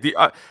of move. It's like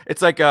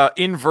it's like a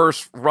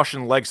inverse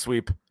Russian leg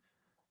sweep.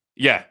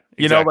 Yeah,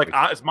 exactly. You know, like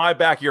it's my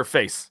back, your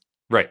face,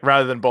 right?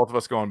 Rather than both of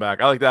us going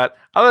back. I like that.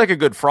 I like a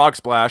good frog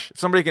splash. If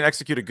somebody can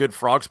execute a good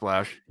frog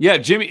splash. Yeah,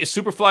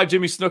 Superfly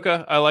Jimmy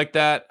Snuka. I like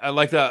that. I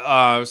like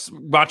the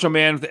Macho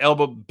Man with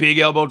the big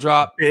elbow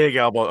drop,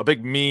 a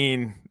big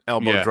mean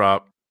elbow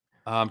drop.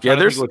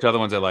 There's which other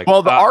ones I like.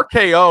 Well, the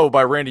RKO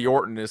by Randy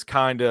Orton is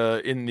kind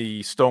of in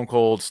the Stone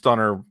Cold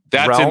Stunner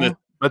realm,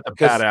 but the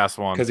badass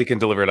one because he can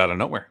deliver it out of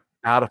nowhere.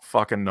 Out of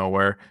fucking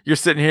nowhere. You're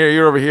sitting here,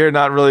 you're over here,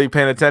 not really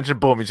paying attention.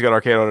 Boom, you just got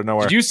RKO out of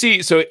nowhere. Did you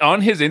see? So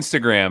on his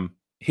Instagram,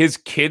 his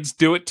kids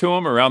do it to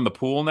him around the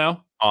pool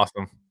now.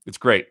 Awesome. It's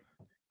great.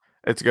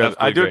 It's good.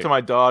 I do it to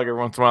my dog every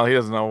once in a while. He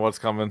doesn't know what's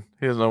coming.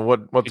 He doesn't know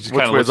which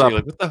way's up.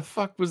 Like, what the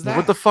fuck was that?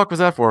 What the fuck was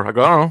that for? I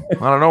go, I don't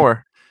know. Out of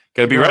nowhere.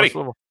 Gotta be ready.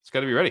 It's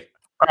gotta be ready.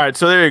 All right,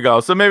 so there you go.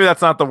 So maybe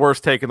that's not the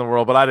worst take in the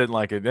world, but I didn't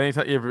like it.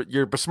 Anytime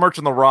you're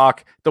besmirching The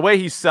Rock, the way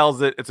he sells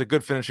it, it's a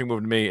good finishing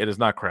move to me. It is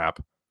not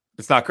crap.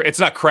 It's not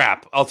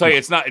crap. I'll tell you,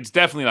 it's not. It's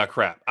definitely not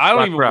crap. I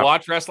don't even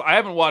watch wrestling. I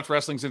haven't watched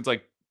wrestling since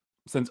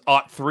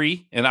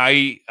 '03, and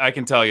I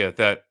can tell you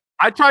that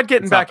I tried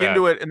getting back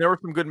into it, and there were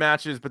some good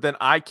matches, but then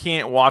I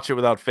can't watch it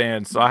without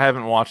fans, so I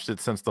haven't watched it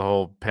since the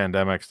whole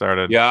pandemic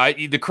started. Yeah,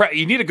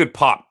 you need a good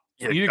pop.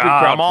 You need a good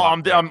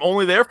crowd. I'm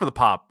only there for the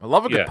pop. I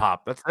love a good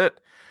pop. That's it.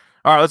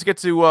 All right, let's get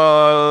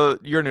to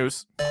your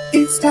news.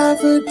 It's time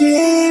for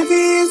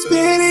Davy's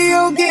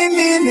Video Game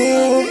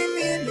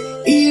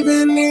Minute,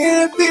 even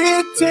if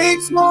it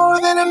takes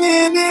more than a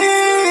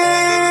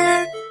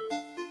minute.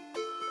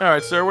 All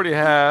right, sir, what do you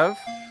have?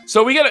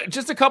 So we got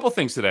just a couple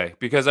things today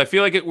because I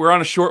feel like we're on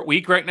a short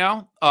week right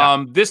now.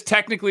 This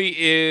technically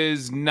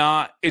is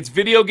not, it's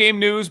video game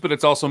news, but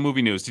it's also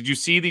movie news. Did you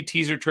see the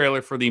teaser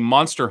trailer for the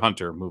Monster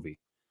Hunter movie?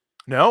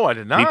 No, I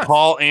did not. The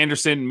Paul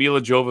Anderson,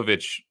 Mila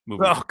Jovovich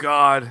movie. Oh,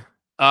 God.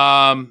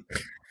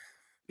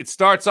 It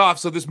starts off,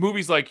 so this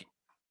movie's like,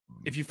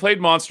 if you've played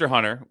Monster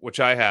Hunter,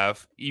 which I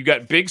have, you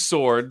got big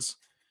swords,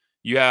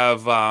 you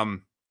have,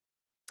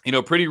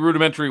 pretty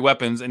rudimentary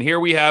weapons, and here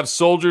we have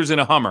soldiers in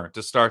a Hummer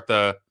to start.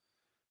 I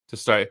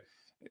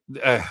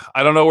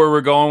don't know where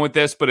we're going with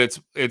this, but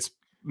it's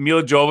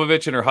Mila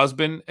Jovovich and her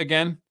husband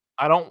again.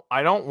 I don't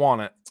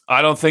want it.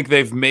 I don't think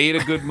they've made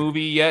a good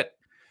movie yet.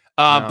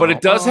 But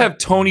it does have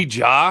Tony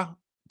Jaa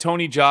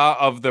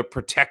of The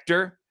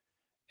Protector,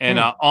 and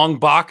Ong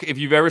Bak. If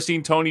you've ever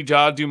seen Tony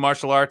Jaa do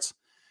martial arts,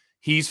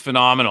 he's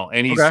phenomenal,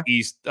 and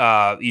he's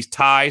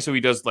Thai, so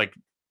he does like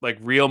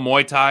real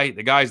Muay Thai.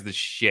 The guy's the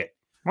shit.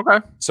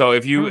 Okay, so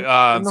if you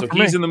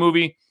he's in the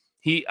movie.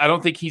 I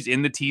don't think he's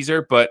in the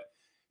teaser, but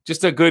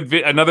just a good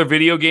another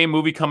video game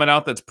movie coming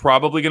out that's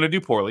probably going to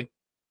do poorly.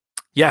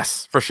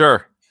 Yes, for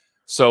sure.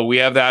 So we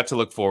have that to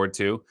look forward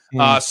to.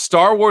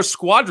 Star Wars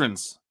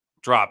Squadrons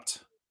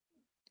dropped.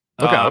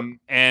 Okay.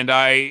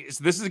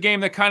 So this is a game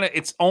that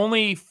it's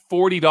only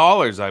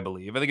 $40, I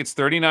believe. I think it's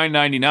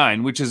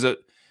 $39.99, which is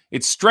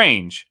it's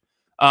strange.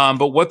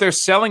 But what they're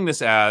selling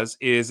this as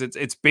is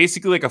it's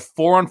basically like a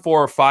 4-on-4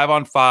 or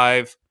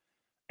 5-on-5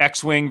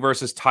 X-Wing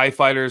versus TIE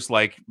Fighters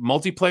like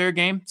multiplayer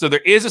game. So there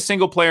is a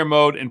single player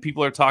mode, and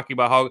people are talking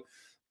about how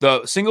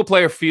the single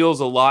player feels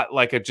a lot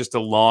like just a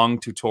long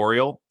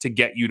tutorial to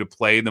get you to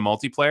play the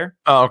multiplayer.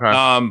 Oh,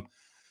 okay.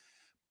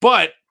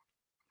 But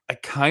I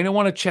kind of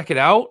want to check it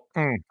out.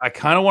 I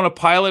kind of want to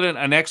pilot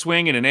an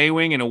X-Wing and an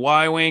A-Wing and a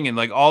Y-Wing and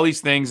like all these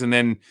things. And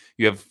then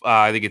you have,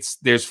 I think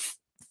there's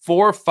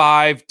 4 or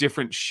 5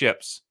 different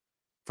ships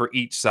for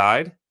each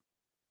side,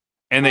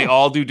 and they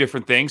all do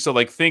different things. So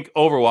like think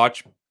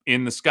Overwatch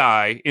in the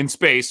sky, in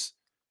space,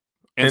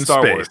 and in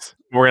Star Wars.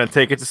 We're going to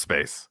take it to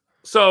space.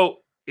 So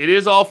it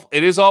is all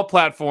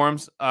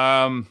platforms.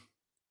 I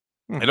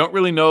don't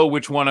really know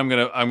which one I'm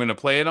going to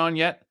play it on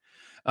yet.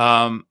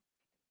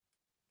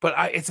 But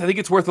I think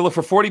it's worth a look.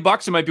 For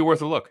 $40, it might be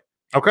worth a look.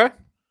 Okay,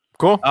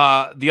 cool.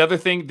 The other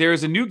thing,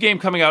 there's a new game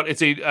coming out.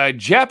 It's a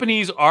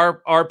Japanese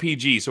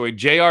RPG, so a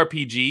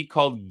JRPG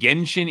called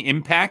Genshin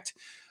Impact.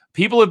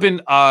 People have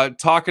been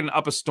talking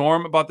up a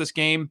storm about this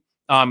game.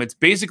 It's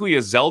basically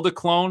a Zelda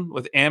clone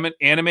with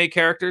anime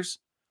characters.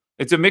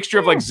 It's a mixture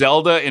of like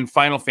Zelda and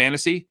Final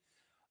Fantasy.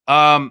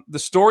 The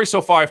story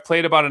so far, I've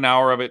played about an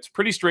hour of it. It's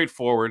pretty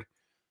straightforward.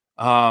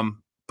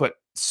 But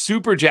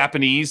super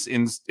Japanese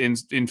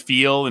in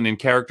feel and in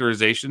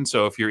characterization.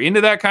 So if you're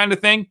into that kind of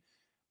thing,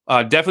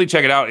 definitely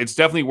check it out. It's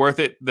definitely worth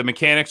it. The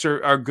mechanics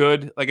are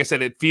good. Like I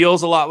said, it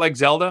feels a lot like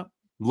Zelda,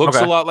 looks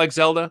a lot like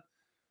Zelda,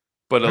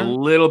 but a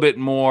little bit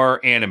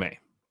more anime.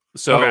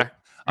 So,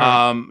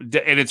 and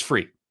it's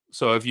free.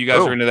 So if you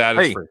guys are into that,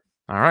 it's free.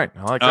 All right.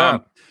 I like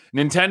that.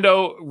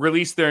 Nintendo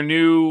released their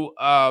new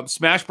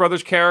Smash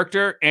Brothers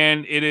character,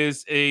 and it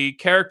is a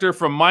character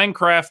from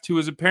Minecraft who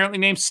is apparently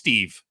named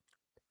Steve.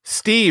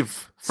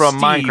 Steve from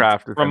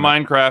Minecraft. From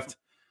Minecraft.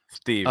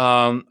 Steve.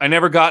 I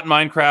never got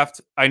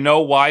Minecraft. I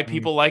know why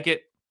people like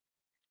it.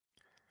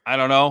 I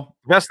don't know.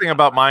 The best thing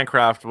about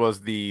Minecraft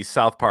was the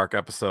South Park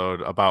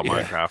episode about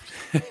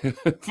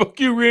Minecraft. Fuck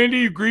you, Randy,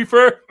 you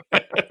griefer.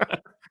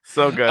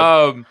 So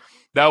good.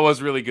 That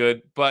was really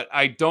good. But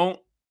I don't.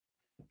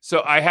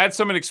 So I had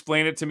someone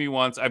explain it to me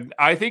once.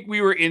 I think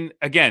we were in,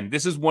 again,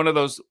 this is one of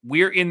those,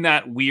 we're in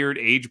that weird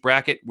age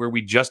bracket where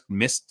we just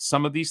missed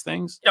some of these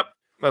things. Yep.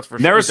 That's for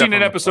sure. Never seen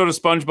an episode of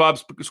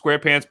SpongeBob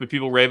SquarePants, but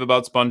people rave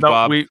about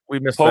SpongeBob. No, we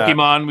missed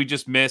Pokemon, that. We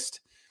just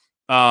missed.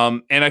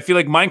 And I feel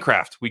like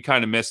Minecraft, we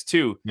kind of missed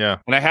too. Yeah.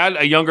 And I had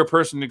a younger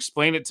person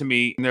explain it to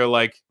me, and they're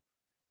like,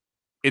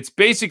 it's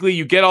basically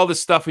you get all this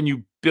stuff and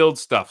you build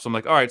stuff. So I'm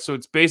like, all right, so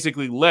it's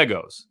basically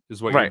Legos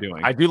is what you're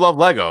doing. I do love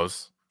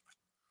Legos.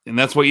 And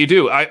that's what you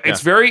do.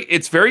 It's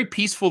very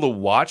peaceful to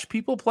watch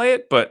people play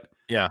it, but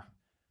yeah.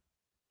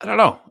 I don't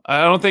know.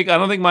 I don't think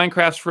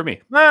Minecraft's for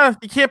me. Nah,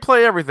 you can't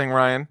play everything,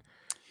 Ryan.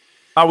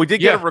 We did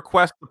get a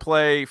request to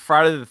play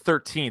Friday the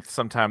 13th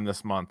sometime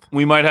this month.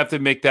 We might have to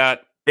make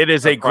that. It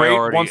is a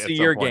great once a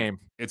year game.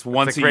 It's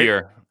once a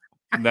year.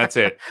 That's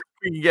it.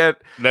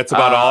 That's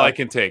about all I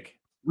can take.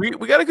 We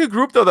got a good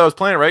group though that was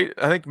playing it, right?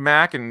 I think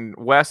Mac and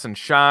Wes and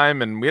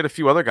Shime, and we had a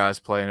few other guys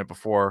playing it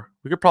before.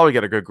 We could probably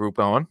get a good group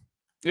going.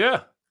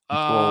 Yeah.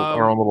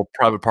 Our own little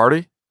private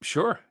party.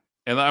 Sure.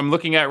 And I'm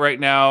looking at right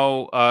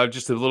now,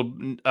 just a little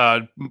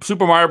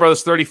Super Mario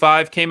Brothers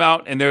 35 came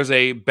out, and there's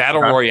a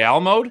Battle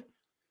Royale mode.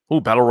 Ooh,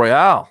 Battle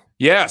Royale.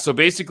 Yeah, so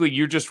basically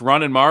you're just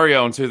running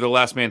Mario until the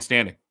last man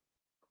standing.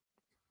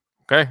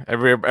 Okay,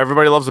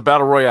 everybody loves a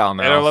battle royale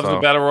now. Everyone loves a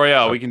battle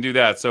royale. We can do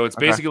that. So it's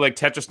basically like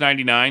Tetris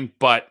 99,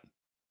 but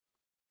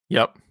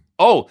yep.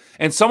 Oh,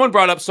 and someone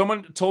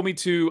told me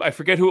to, I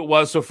forget who it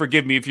was, so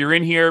forgive me. If you're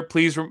in here,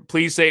 please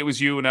say it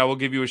was you, and I will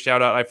give you a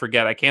shout out. I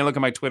forget. I can't look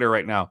at my Twitter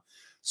right now.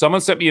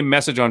 Someone sent me a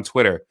message on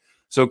Twitter.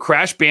 So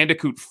Crash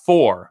Bandicoot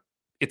 4,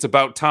 It's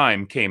About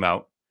Time, came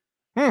out.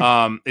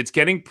 It's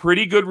getting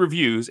pretty good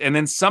reviews, and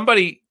then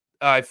somebody,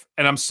 and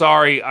I'm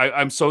sorry,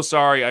 I'm so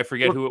sorry, I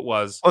forget who it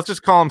was. Let's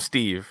just call him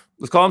Steve.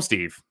 Let's call him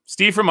Steve.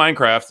 Steve from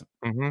Minecraft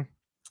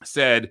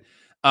said,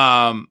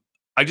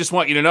 I just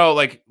want you to know,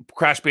 like,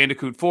 Crash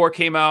Bandicoot 4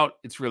 came out.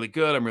 It's really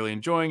good. I'm really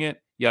enjoying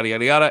it. Yada,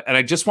 yada, yada. And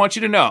I just want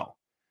you to know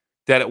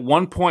that at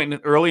one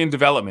point early in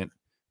development,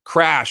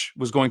 Crash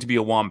was going to be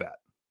a wombat.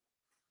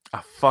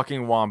 A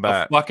fucking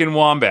wombat. A fucking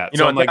wombat. You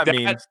know what that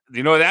means?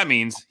 You know what that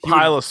means?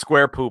 Pile of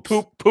square poops.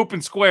 Poop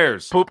in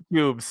squares. Poop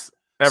cubes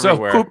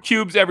everywhere. So poop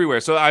cubes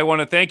everywhere. So I want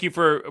to thank you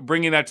for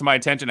bringing that to my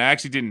attention. I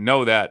actually didn't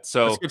know that.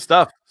 So that's good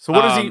stuff. So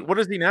what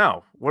is he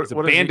now? What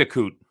a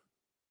bandicoot.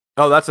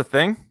 Oh, that's a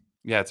thing?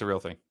 Yeah, it's a real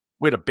thing.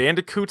 Wait, a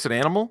bandicoot's an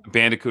animal? A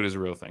bandicoot is a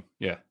real thing.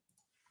 Yeah.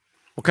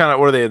 What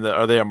are they?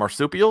 Are they a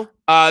marsupial?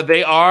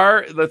 They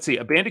are, let's see,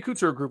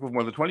 bandicoots are a group of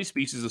more than 20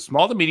 species of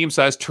small to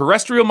medium-sized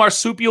terrestrial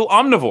marsupial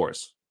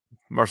omnivores.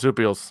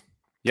 Marsupials.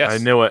 Yes. I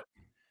knew it.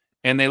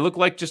 And they look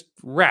like just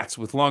rats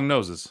with long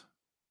noses.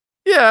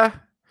 Yeah.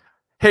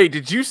 Hey,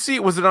 did you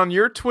see, was it on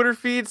your Twitter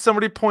feed?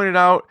 Somebody pointed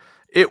out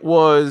it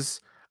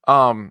was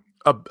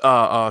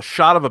a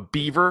shot of a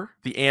beaver,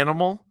 the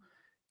animal,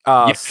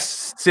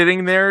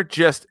 sitting there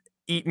just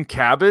eating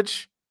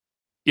cabbage.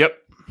 Yep.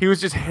 He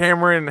was just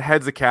hammering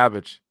heads of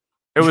cabbage.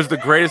 It was the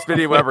greatest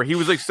video ever. He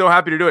was like so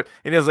happy to do it.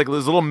 And he has like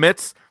his little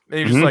mitts and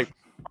he was just like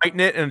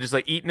biting it and just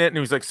like eating it. And he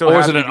was like so happy.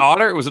 Was it an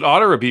otter? Was it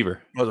otter or a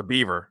beaver? It was a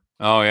beaver.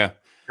 Oh yeah.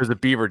 It was a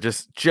beaver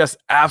just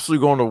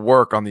absolutely going to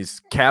work on these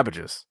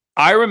cabbages.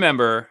 I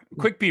remember,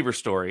 quick beaver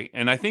story,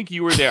 and I think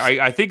you were there.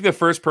 I think the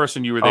first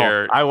person you were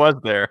there. I was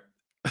there.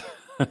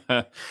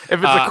 If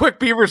it's a quick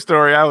beaver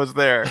story, I was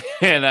there.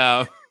 And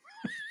I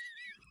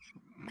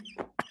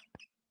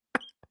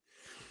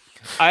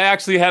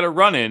actually had a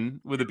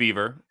run-in with a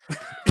beaver.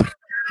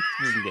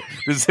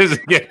 This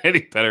isn't getting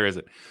any better, is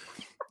it?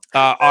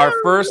 Our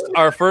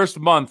first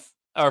month,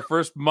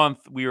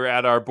 we were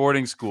at our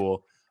boarding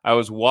school. I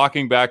was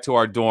walking back to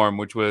our dorm,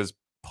 which was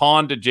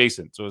pond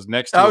adjacent, so it was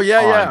next to. Oh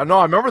yeah, pond. Yeah. No,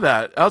 I remember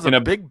that. That was a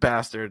big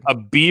bastard. A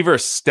beaver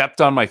stepped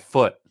on my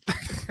foot.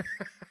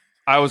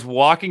 I was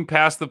walking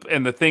past the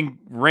thing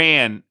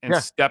ran and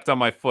stepped on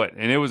my foot,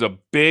 and it was a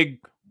big.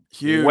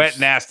 Huge. Wet,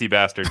 nasty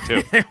bastard,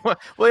 too.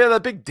 Well, yeah,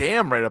 that big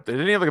dam right up there.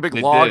 Didn't he have like a big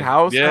log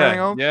house?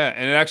 Yeah, yeah,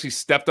 and it actually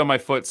stepped on my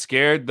foot,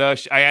 scared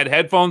the I had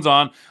headphones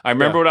on. I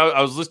remember what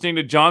I was listening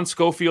to John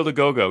Scofield a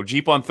Go-Go,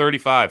 Jeep on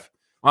 35.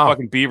 Wow.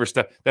 Fucking beaver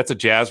stuff. That's a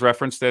jazz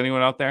reference to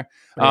anyone out there.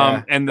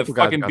 Yeah, and the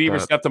fucking beaver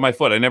stepped on my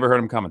foot. I never heard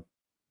him coming.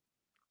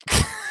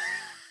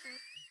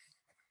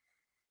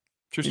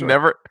 True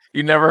story.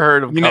 You never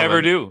heard him coming.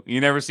 Never do.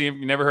 You never see him.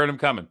 You never heard him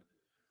coming.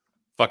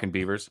 Fucking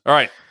beavers. All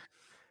right.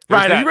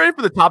 Ryan, are you ready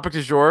for the topic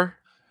du jour?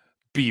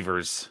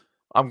 Beavers.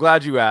 I'm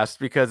glad you asked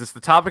because it's the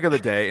topic of the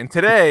day. And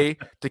today,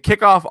 to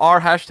kick off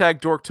our hashtag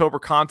Dorktober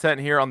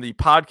content here on the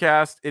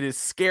podcast, it is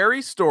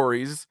scary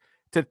stories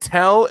to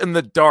tell in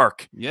the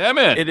dark. Yeah,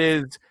 man. It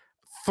is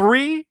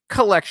 3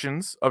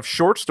 collections of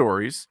short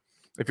stories.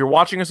 If you're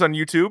watching us on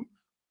YouTube,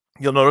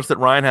 you'll notice that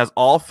Ryan has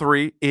all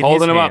 3 in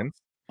his hands.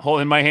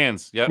 Holding my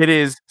hands. Yep. It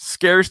is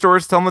Scary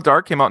Stories to Tell in the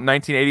Dark, came out in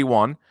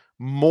 1981.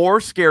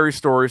 More Scary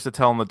Stories to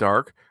Tell in the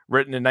Dark,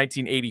 written in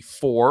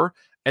 1984,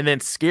 and then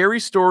Scary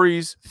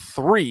Stories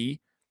 3,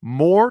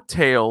 More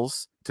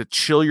Tales to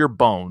Chill Your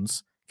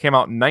Bones, came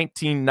out in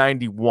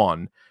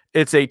 1991.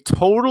 It's a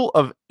total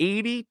of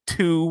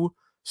 82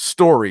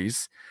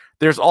 stories.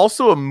 There's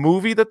also a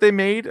movie that they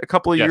made a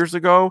couple of years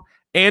ago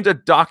and a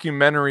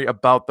documentary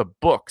about the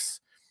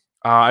books.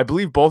 I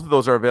believe both of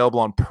those are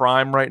available on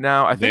Prime right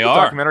now. I think the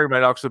documentary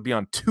might also be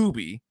on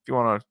Tubi if you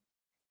want to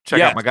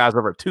check out my guys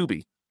over at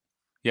Tubi.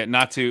 Yeah,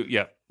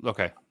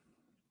 okay.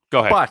 Go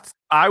ahead. But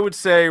I would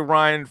say,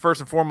 Ryan,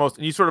 first and foremost,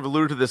 and you sort of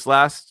alluded to this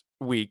last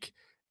week,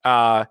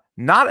 not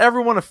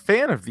everyone a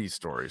fan of these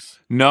stories.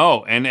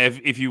 No, and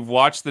if you've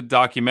watched the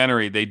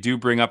documentary, they do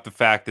bring up the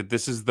fact that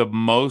this is the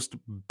most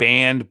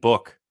banned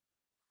book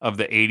of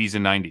the 80s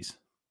and 90s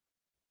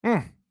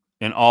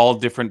in all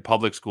different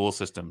public school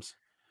systems.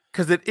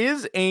 Because it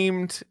is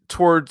aimed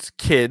towards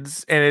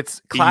kids, and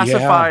it's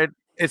classified.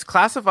 Yeah. It's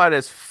classified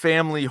as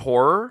family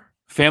horror.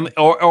 Family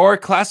or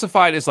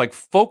classified as like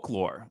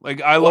folklore.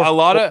 Like I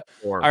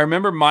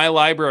remember my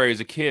library as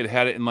a kid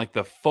had it in like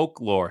the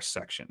folklore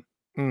section.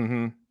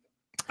 Mm-hmm.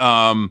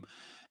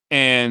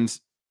 And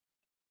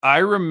I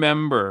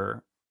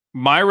remember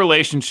my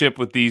relationship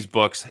with these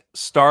books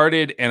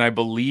started in, I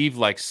believe,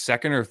 like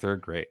 2nd or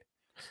 3rd grade.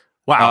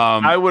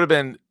 Wow. I would have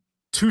been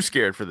too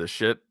scared for this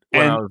shit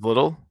when I was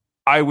little.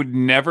 I would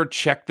never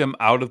check them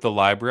out of the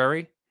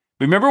library.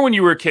 Remember when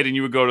you were a kid and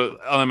you would go to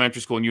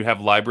elementary school and you'd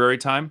have library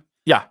time?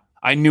 Yeah.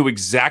 I knew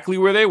exactly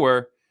where they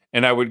were,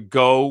 and I would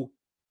go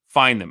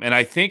find them. And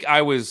I think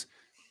I was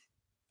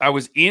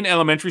in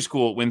elementary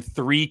school when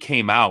 3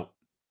 came out,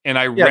 and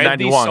I read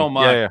these so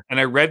much, and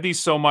I read these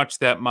so much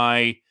that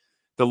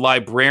the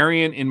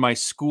librarian in my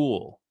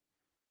school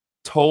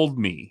told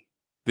me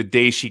the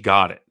day she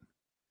got it.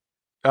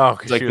 Oh,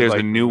 like there's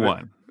a new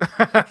one.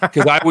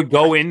 Because I would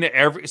go into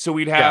so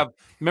we'd have,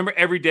 remember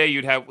every day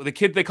you'd have the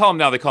kid, they call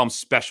them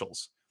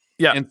specials.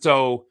 Yeah. And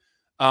so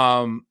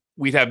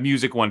we'd have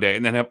music one day,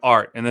 and then have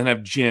art, and then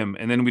have gym,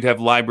 and then we'd have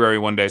library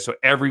one day. So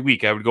every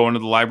week I would go into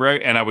the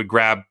library and I would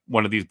grab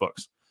one of these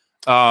books.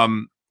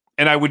 And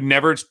I would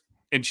never,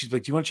 and she's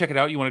like, do you want to check it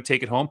out? You want to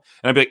take it home?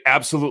 And I'd be like,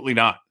 absolutely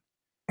not.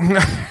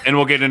 And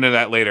we'll get into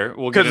that later.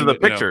 Because of the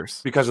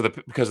pictures. Because of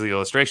the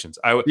illustrations.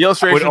 I would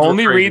illustrations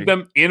only read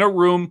them in a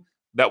room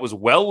that was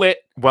well lit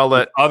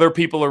with other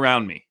people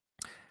around me.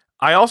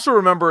 I also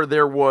remember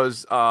there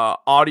was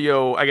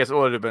audio, I guess it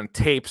would have been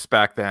tapes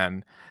back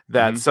then,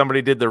 that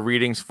somebody did the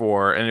readings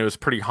for, and it was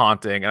pretty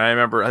haunting. And I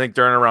remember, I think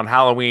during around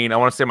Halloween, I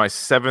want to say my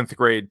 7th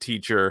grade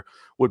teacher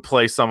would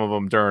play some of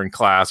them during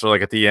class, or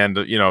like at the end,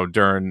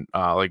 during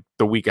like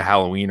the week of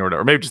Halloween or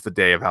whatever, or maybe just the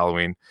day of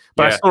Halloween.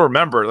 But I still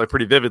remember it like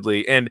pretty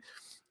vividly. And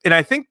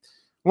I think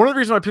one of the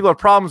reasons why people have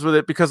problems with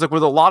it, because like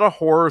with a lot of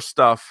horror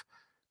stuff,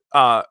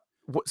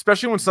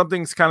 especially when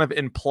something's kind of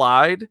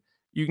implied,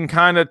 you can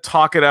kind of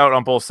talk it out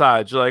on both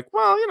sides. You're like,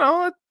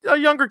 well, a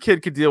younger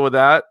kid could deal with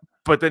that.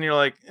 But then you're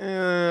like,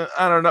 I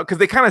don't know. Because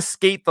they kind of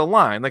skate the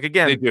line. Like,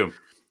 again, they do.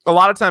 A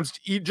lot of times,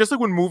 just like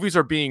when movies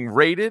are being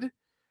rated,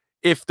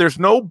 if there's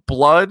no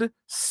blood,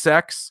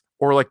 sex,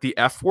 or like the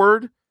F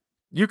word,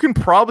 you can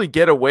probably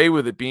get away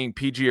with it being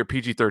PG or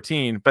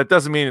PG-13. But it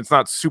doesn't mean it's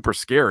not super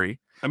scary.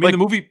 I mean, the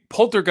movie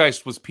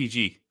Poltergeist was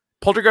PG.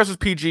 Poltergeist was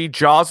PG.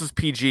 Jaws was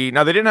PG.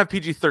 Now, they didn't have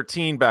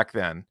PG-13 back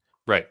then.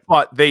 Right.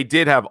 But they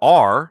did have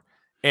R.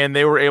 And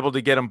they were able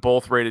to get them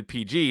both rated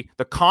PG.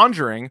 The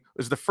Conjuring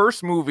was the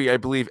first movie, I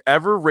believe,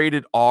 ever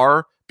rated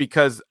R,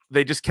 because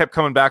they just kept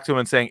coming back to him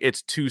and saying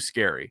it's too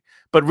scary.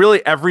 But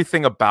really,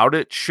 everything about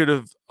it should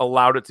have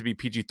allowed it to be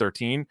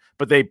PG-13,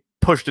 but they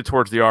pushed it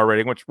towards the R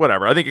rating, which,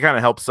 whatever. I think it kind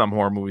of helps some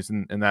horror movies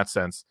in that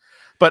sense.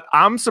 But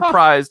I'm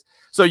surprised.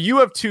 So you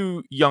have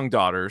 2 young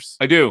daughters.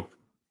 I do.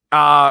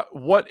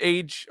 What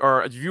age,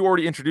 or have you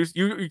already introduced?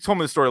 You told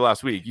me the story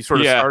last week. You sort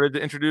of started to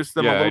introduce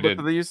them a little bit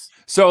to these.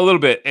 So a little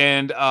bit,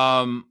 and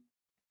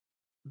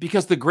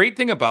because the great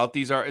thing about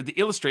these are the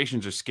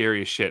illustrations are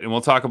scary as shit, and we'll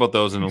talk about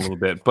those in a little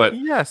bit. But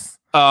yes,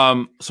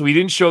 so we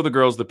didn't show the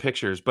girls the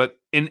pictures, but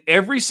in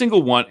every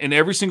single one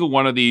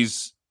of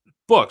these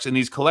books in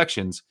these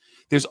collections,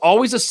 there's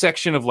always a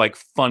section of like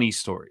funny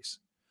stories.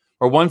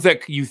 Or ones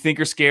that you think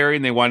are scary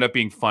and they wind up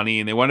being funny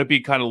and they wind up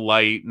being kind of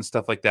light and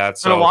stuff like that.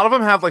 So and a lot of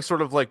them have like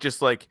sort of like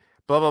just like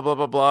blah blah blah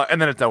blah blah,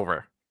 and then it's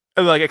over.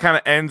 And like it kind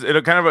of ends.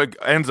 It kind of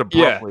ends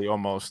abruptly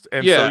almost.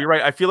 And so you're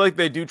right. I feel like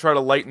they do try to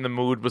lighten the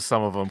mood with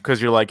some of them,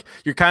 because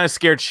you're kind of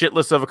scared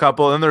shitless of a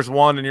couple, and then there's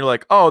one, and you're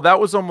like, oh, that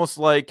was almost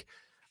like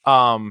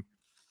a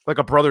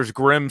Brothers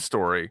Grimm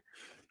story.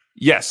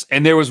 Yes,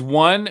 and there was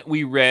one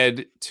we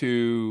read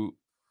to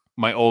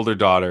my older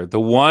daughter. The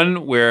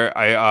one where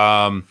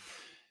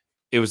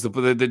it was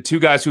the 2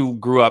 guys who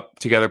grew up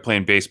together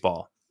playing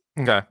baseball.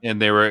 Okay.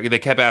 And they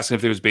kept asking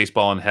if there was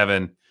baseball in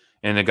heaven.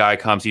 And the guy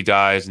comes, he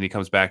dies, and he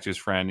comes back to his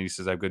friend. And he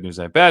says, I have good news,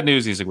 I have bad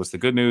news. He's like, what's the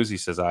good news? He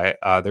says,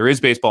 there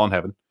is baseball in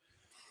heaven.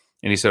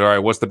 And he said, all right,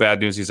 what's the bad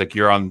news? He's like,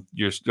 you're on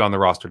the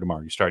roster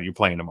tomorrow. You're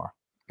playing tomorrow.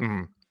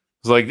 Mm-hmm.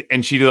 It's like,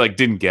 and she like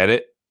didn't get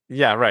it.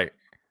 Yeah, right.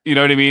 You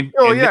know what I mean?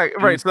 Oh,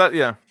 right. So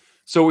that,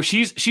 So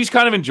she's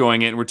kind of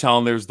enjoying it, and we're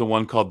telling there's the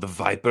one called the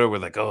Viper. We're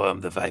like, oh,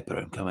 I'm the Viper,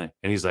 I'm coming.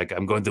 And he's like,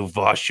 I'm going to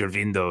wash your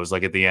windows,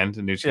 like at the end.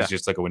 And she's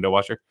just like a window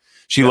washer.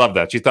 She loved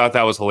that. She thought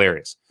that was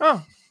hilarious. Oh,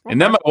 okay. And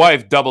then my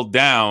wife doubled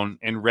down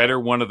and read her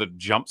one of the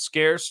jump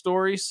scare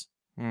stories.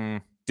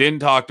 Didn't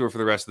talk to her for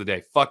the rest of the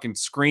day. Fucking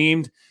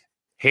screamed,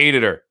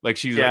 hated her. Like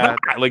she's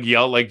like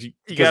yelled, like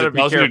because it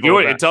tells you to do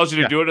it. It tells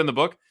you to do it in the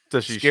book.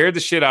 So she scared the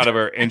shit out of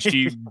her, and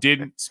she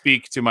didn't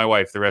speak to my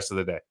wife the rest of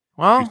the day.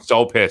 Well, she's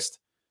so pissed.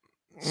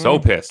 So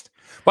pissed.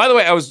 By the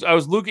way, I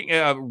was looking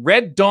at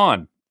Red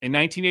Dawn in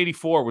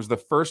 1984 was the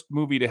first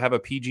movie to have a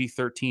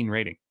PG-13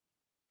 rating.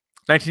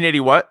 1980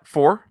 what?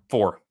 4?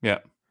 Yeah.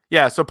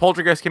 Yeah, so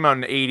Poltergeist came out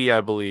in 80,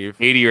 I believe.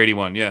 80 or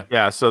 81, yeah.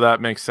 Yeah, so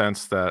that makes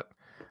sense that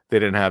they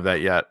didn't have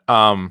that yet.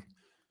 Do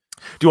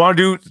you want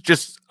to do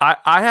just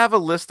I have a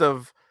list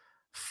of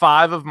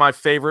 5 of my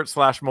favorite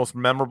 / most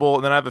memorable,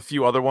 and then I have a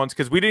few other ones,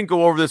 because we didn't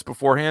go over this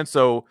beforehand,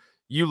 so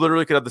you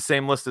literally could have the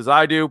same list as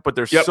I do, but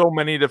there's so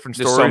many different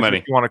stories that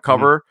you want to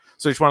cover.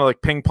 So you just want to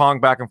like ping pong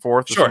back and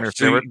forth. Sure.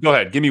 So go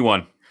ahead. Give me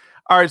one.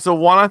 All right. So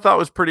one I thought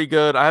was pretty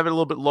good. I have it a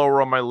little bit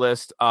lower on my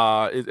list.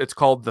 It's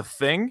called The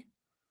Thing.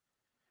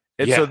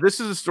 So this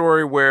is a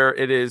story where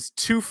it is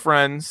 2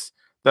 friends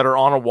that are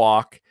on a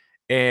walk,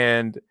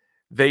 and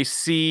they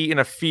see in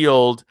a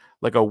field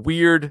like a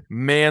weird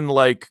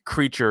man-like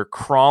creature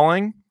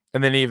crawling,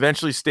 and then he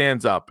eventually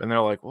stands up, and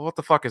they're like, well, what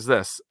the fuck is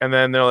this? And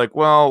then they're like,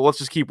 well, let's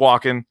just keep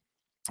walking.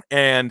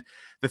 And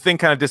the thing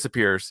kind of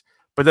disappears,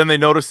 but then they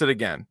notice it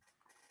again,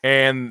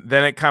 and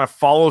then it kind of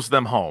follows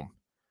them home,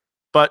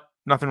 but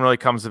nothing really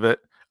comes of it.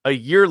 A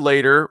year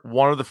later,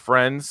 one of the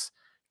friends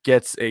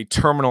gets a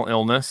terminal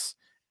illness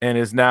and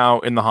is now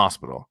in the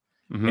hospital.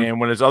 Mm-hmm. And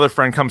when his other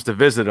friend comes to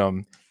visit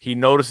him, he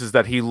notices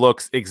that he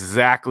looks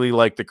exactly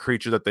like the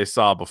creature that they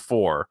saw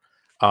before.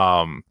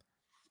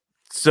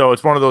 So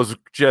it's one of those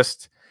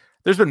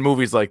there's been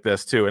movies like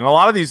this too. And a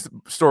lot of these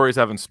stories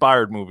have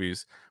inspired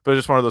movies, but it's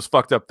just one of those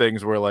fucked up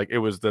things where like it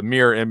was the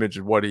mirror image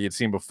of what he had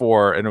seen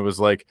before. And it was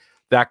like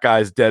that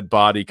guy's dead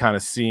body kind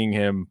of seeing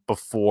him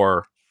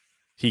before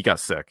he got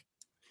sick.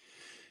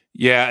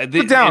 Yeah.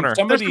 The downer.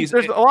 There's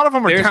a lot of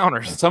them are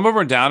downers. Some of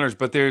them are downers,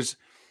 but there's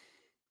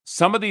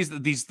some of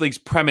these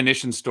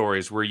premonition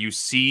stories where you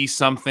see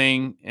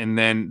something, and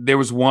then there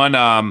was one,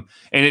 and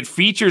it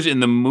features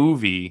in the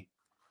movie.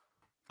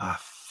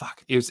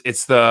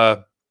 It's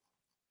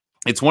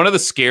one of the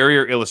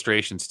scarier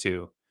illustrations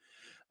too,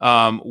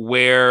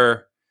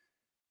 where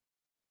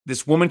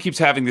this woman keeps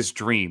having this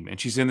dream, and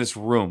she's in this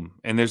room,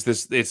 and there's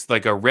this. It's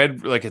like a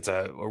red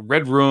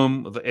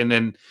room, and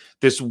then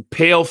this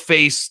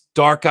pale-faced,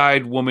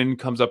 dark-eyed woman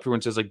comes up to her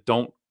and says, like,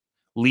 "Don't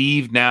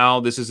leave now.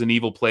 This is an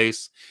evil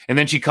place." And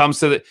then she comes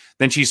to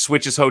then she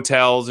switches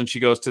hotels, and she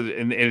goes to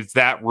and it's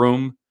that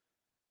room.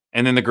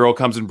 And then the girl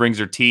comes and brings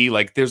her tea.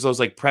 Like there's those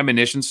like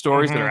premonition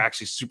stories that are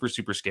actually super,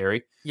 super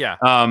scary. Yeah.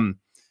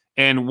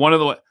 And one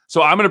of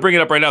so I'm going to bring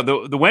it up right now.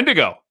 The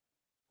Wendigo.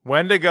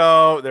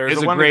 There's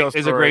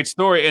is a great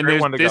story. And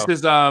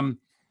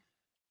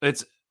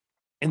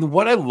and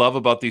what I love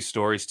about these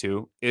stories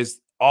too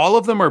is all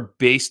of them are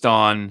based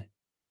on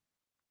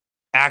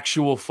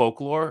actual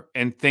folklore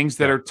and things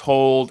that are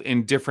told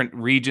in different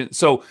regions.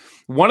 So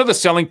one of the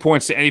selling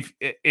points to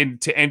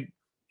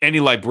any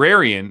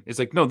librarian is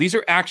like, no, these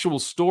are actual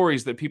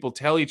stories that people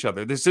tell each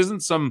other. This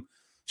isn't some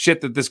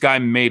shit that this guy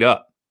made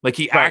up. Like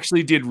he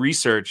actually did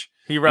research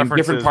in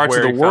different parts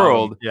of the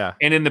world. Yeah.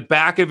 And in the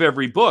back of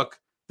every book,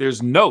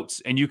 there's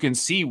notes and you can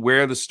see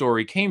where the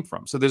story came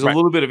from. So there's a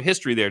little bit of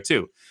history there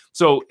too.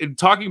 So in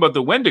talking about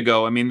the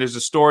Wendigo, I mean, there's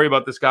a story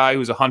about this guy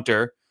who's a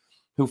hunter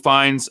who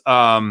finds,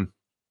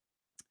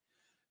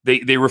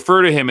 they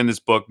refer to him in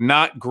this book,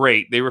 not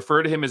great. They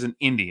refer to him as an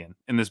Indian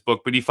in this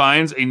book, but he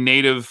finds a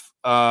native,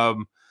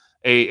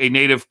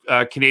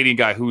 Canadian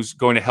guy who's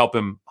going to help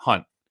him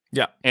hunt.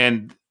 Yeah.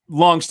 And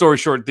long story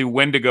short, the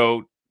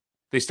Wendigo,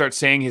 they start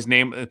saying his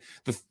name.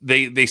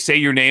 They say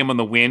your name on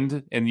the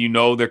wind, and you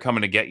know they're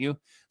coming to get you.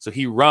 So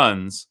he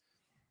runs,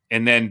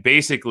 and then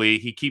basically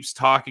he keeps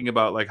talking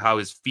about like how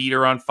his feet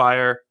are on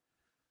fire.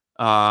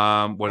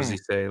 What does he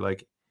say?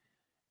 Like,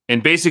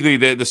 and basically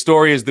the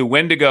story is the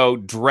Wendigo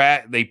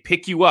they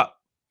pick you up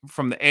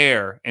from the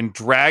air and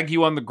drag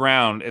you on the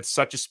ground at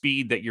such a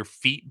speed that your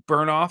feet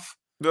burn off.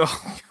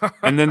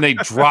 And then they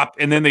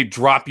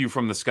drop you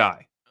from the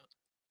sky.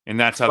 And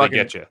that's how they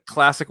get you.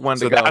 Classic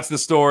Wendigo. So that's the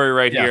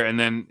story here. And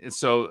then,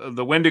 so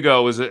the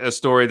Wendigo is a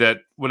story that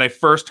when I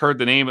first heard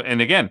the name,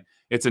 and again,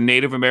 it's a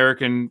Native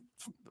American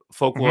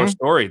folklore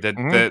story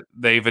that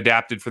they've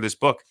adapted for this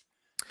book.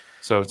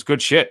 So it's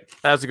good shit.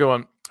 That's a good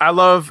one. I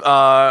love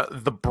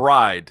The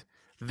Bride.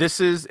 This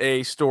is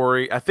a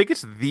story. I think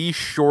it's the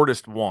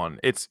shortest one.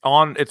 It's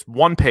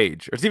one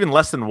page. It's even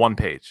less than one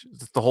page.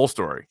 It's the whole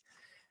story.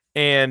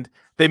 And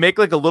they make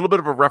like a little bit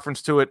of a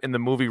reference to it in the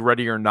movie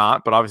Ready or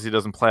Not, but obviously it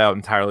doesn't play out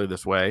entirely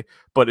this way.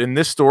 But in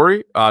this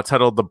story,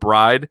 titled The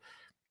Bride,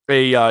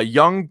 a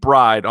young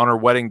bride on her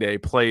wedding day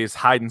plays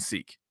hide and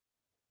seek.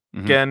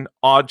 Again,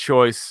 odd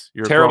choice.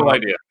 Terrible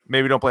idea.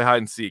 Maybe don't play hide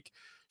and seek.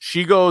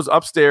 She goes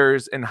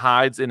upstairs and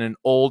hides in an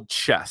old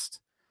chest.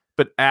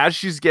 But as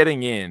she's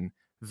getting in,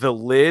 the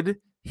lid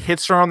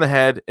hits her on the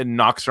head and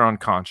knocks her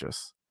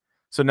unconscious.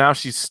 So now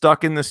she's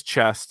stuck in this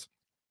chest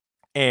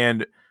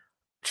and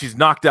she's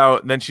knocked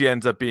out, and then she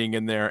ends up being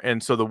in there.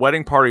 And so the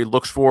wedding party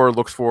looks for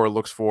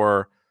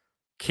her,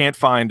 can't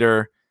find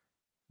her.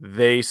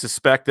 They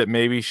suspect that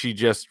maybe she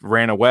just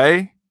ran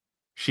away.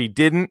 She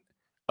didn't.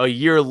 A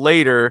year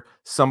later,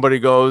 somebody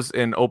goes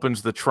and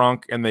opens the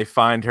trunk, and they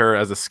find her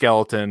as a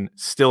skeleton,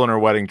 still in her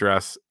wedding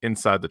dress,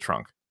 inside the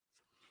trunk.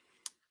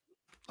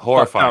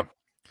 Horrifying.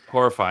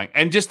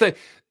 And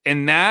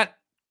and that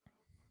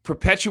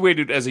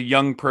perpetuated as a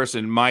young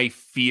person my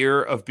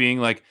fear of being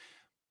like,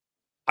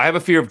 I have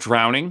a fear of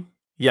drowning.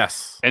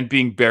 Yes. And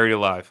being buried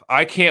alive.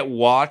 I can't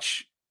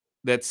watch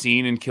that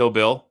scene in Kill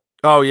Bill.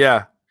 Oh,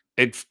 yeah.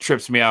 It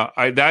trips me out.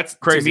 That's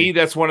crazy. To me,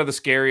 that's one of the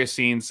scariest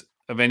scenes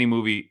of any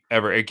movie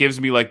ever. It gives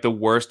me like the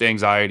worst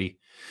anxiety.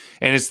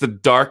 And it's the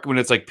dark when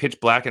it's like pitch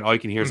black and all you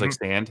can hear is like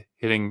sand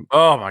hitting.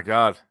 Oh my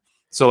God.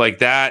 So like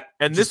that.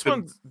 And this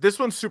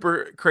one's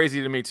super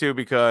crazy to me too,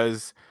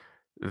 because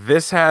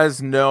this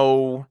has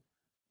no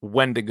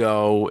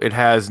Wendigo. It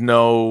has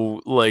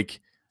no like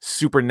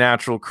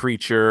supernatural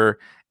creature.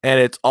 And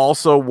it's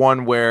also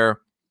one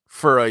where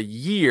for a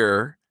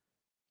year,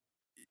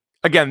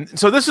 again,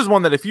 so this is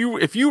one that if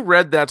you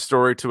read that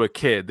story to a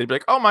kid, they'd be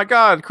like, oh my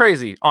God,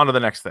 crazy, on to the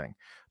next thing.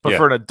 But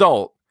for an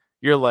adult,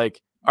 you're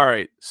like, all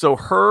right, so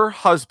her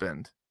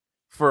husband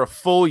for a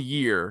full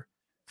year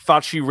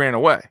thought she ran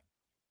away.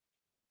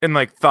 and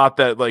like thought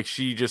that like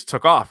she just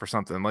took off or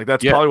something. Like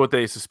that's probably what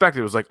they suspected.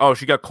 It was like, oh,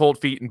 she got cold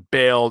feet and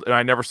bailed, and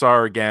I never saw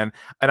her again,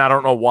 and I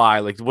don't know why.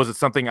 Like, was it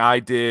something I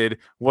did?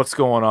 What's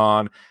going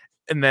on?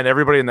 And then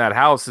everybody in that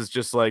house is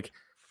just like,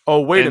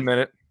 oh, wait a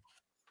minute.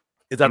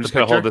 Is that I'm just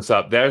gonna hold this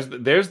up. There's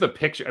the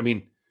picture. I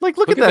mean, like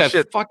look at that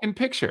shit. Fucking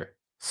picture.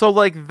 So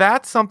like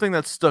that's something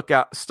that stuck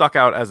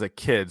out as a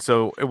kid.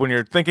 So when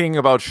you're thinking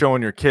about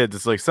showing your kids,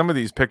 it's like some of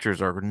these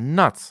pictures are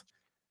nuts.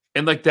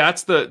 And like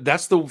that's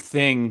the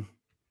thing.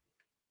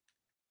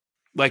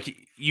 Like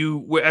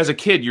you, as a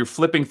kid, you're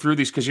flipping through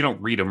these because you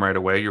don't read them right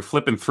away. You're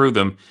flipping through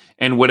them,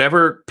 and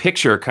whatever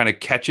picture kind of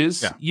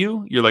catches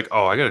you, you're like,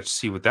 "Oh, I gotta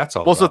see what that's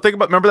all about." So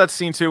remember that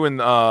scene too in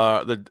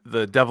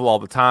the Devil All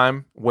the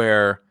Time,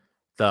 where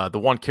the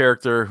one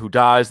character who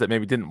dies that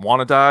maybe didn't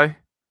want to die.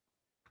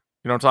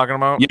 You know what I'm talking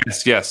about?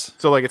 Yes.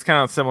 So like it's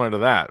kind of similar to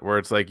that, where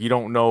it's like you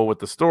don't know what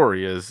the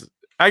story is.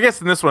 I guess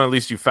in this one, at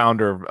least you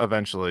found her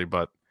eventually,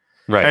 but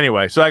right.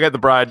 Anyway, so I got The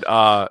Bride.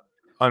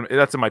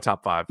 That's in my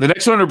top 5. The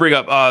next one to bring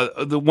up,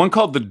 the one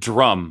called The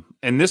Drum,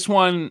 and this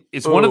one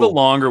is one of the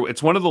longer.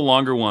 It's one of the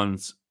longer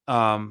ones.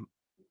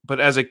 But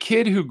as a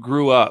kid who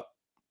grew up,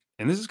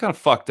 and this is kind of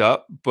fucked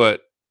up,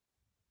 but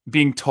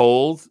being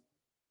told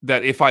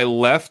that if I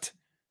left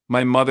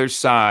my mother's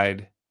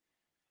side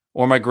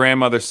or my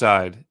grandmother's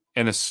side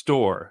in a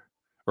store,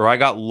 or I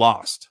got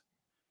lost,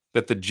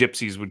 that the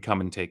gypsies would come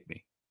and take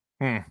me.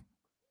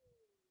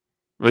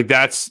 Like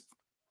that's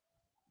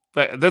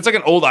like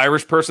an old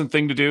Irish person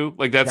thing to do.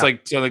 Like that's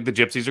like the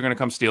gypsies are going to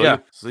come steal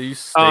you. So you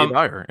stay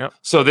by her. Yep.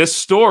 So this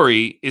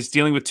story is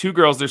dealing with 2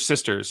 girls, they're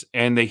sisters,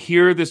 and they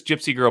hear this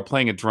gypsy girl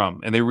playing a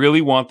drum, and they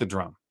really want the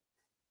drum.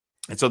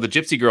 And so the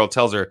gypsy girl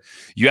tells her,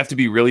 "You have to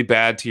be really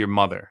bad to your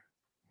mother.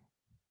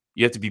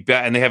 You have to be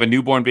bad." And they have a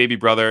newborn baby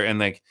brother, and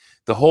like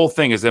the whole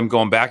thing is them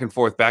going back and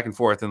forth,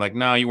 and like,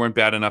 "No, you weren't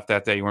bad enough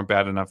that day. You weren't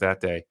bad enough that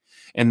day."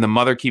 And the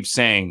mother keeps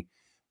saying,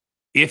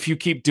 "If you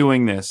keep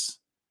doing this,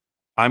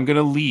 I'm going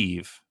to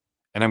leave.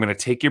 And I'm going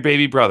to take your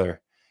baby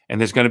brother, and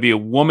there's going to be a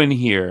woman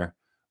here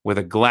with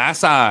a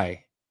glass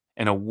eye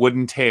and a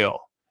wooden tail,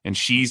 and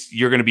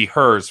you're going to be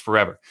hers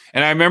forever."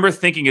 And I remember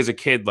thinking as a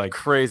kid, like,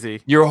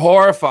 crazy, you're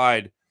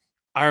horrified.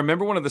 I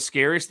remember one of the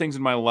scariest things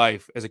in my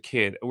life as a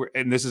kid,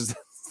 and this is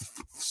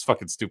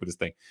fucking stupidest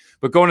thing,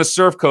 but going to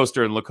Surf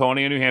Coaster in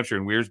Laconia, New Hampshire,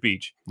 in Weirs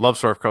Beach. Love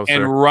Surf Coaster.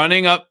 And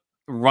running up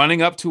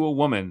to a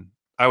woman.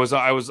 I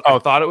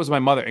thought it was my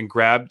mother, and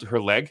grabbed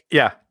her leg.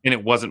 Yeah. And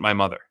it wasn't my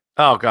mother.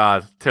 Oh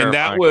God, terrifying. And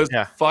that was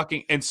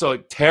fucking, and so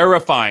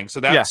terrifying. So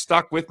that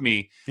stuck with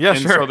me. Yeah,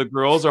 and so the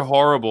girls are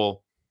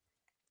horrible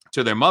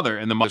to their mother,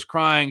 and the mother's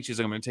crying. She's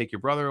like, "I'm going to take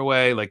your brother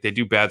away." Like they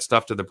do bad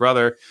stuff to the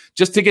brother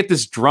just to get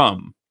this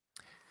drum.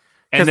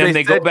 And then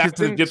they go back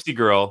to the gypsy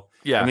girl.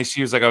 Yeah. And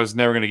she was like, "I was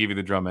never going to give you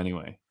the drum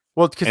anyway."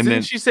 Well, because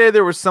didn't she say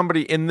there was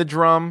somebody in the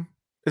drum?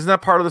 Isn't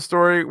that part of the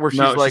story where she's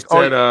like,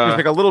 "Oh, there's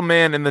like a little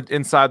man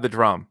inside the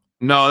drum"?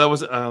 No, that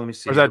was. Let me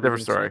see. Or is that a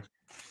different story?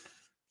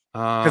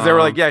 Because they were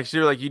like, they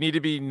were like, "You need to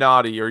be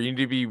naughty or you need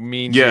to be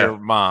mean to your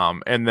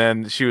mom." And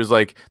then she was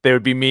like, they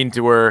would be mean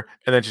to her,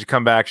 and then she'd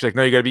come back. She's like,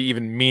 "No, you got to be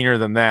even meaner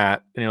than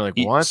that." And you're like,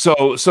 "What?"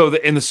 So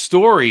in the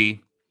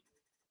story,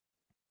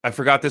 I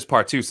forgot this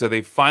part too. So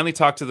they finally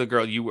talk to the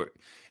girl.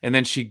 And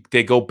then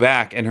they go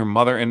back, and their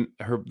mother and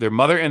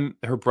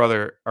her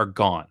brother are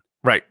gone.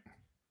 Right.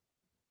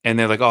 And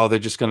they're like, "Oh,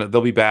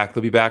 they'll be back.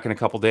 They'll be back in a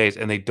couple days,"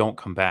 and they don't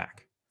come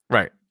back.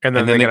 Right. And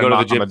then they go to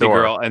the gypsy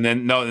girl, and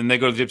then they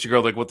go to the gypsy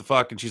girl, like, "What the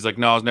fuck?" And she's like,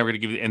 "No, I was never going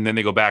to give you." And then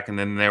they go back, and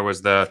then there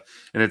was and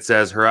it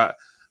says her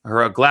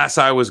glass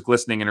eye was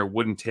glistening, and her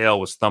wooden tail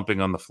was thumping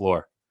on the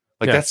floor.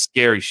 Like that's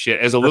scary shit.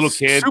 As a little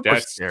kid,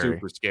 that's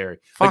super scary.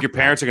 Like your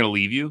parents are going to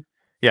leave you.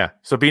 Yeah.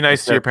 So be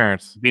nice to your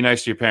parents. Be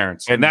nice to your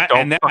parents, and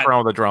don't fuck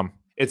around with the drum.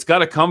 It's got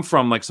to come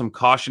from like some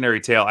cautionary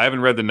tale. I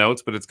haven't read the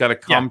notes, but it's got to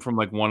come from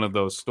like one of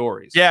those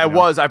stories. Yeah, it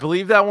was. I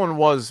believe that one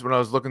was when I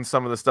was looking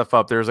some of the stuff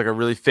up. There's like a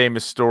really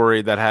famous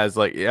story that has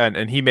like,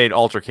 and he made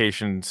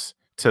altercations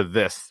to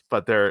this,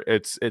 but that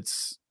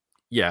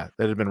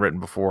had been written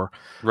before.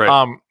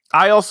 Right.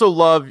 I also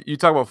love, you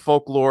talk about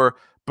folklore,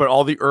 but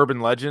all the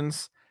urban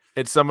legends.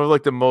 It's some of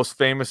like the most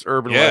famous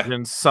urban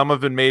legends. Some have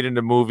been made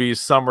into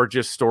movies. Some are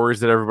just stories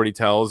that everybody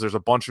tells. There's a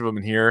bunch of them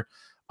in here,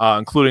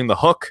 including The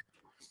Hook.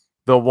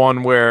 The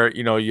one where,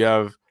 you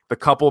have the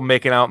couple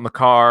making out in the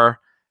car,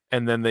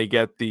 and then they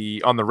get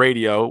on the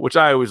radio, which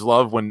I always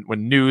love when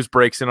news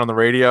breaks in on the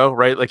radio,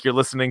 right? Like you're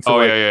listening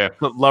to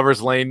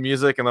Lover's Lane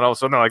music, and then all of a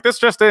sudden they're like, "This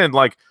just in,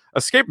 like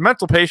escaped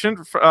mental patient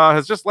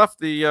has just left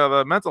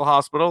the mental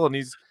hospital, and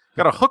he's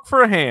got a hook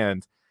for a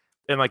hand."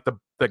 And like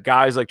the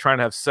guy's like trying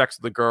to have sex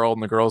with the girl,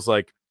 and the girl's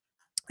like,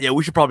 "Yeah,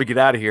 we should probably get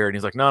out of here." And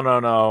he's like,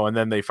 No. And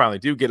then they finally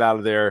do get out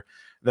of there.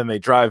 Then they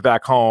drive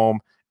back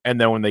home. And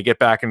then when they get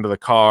back into the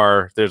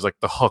car, there's like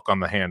the hook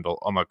on the handle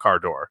on the car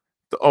door.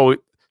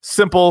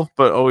 Simple,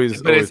 but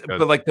always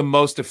but like the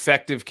most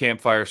effective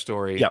campfire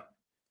story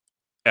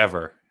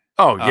ever.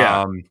 Oh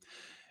yeah.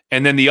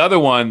 And then the other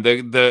one,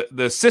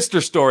 the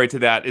sister story to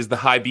that is the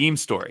high beam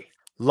story.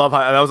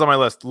 That was on my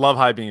list. Love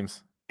high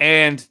beams.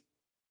 And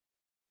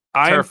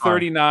I am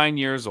 39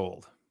 years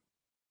old.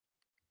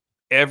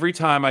 every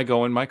time I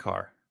go in my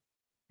car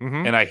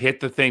and I hit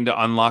the thing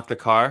to unlock the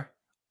car,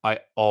 I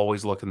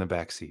always look in the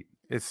back seat.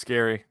 It's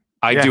scary.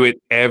 I do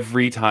it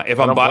every time. If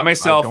I'm by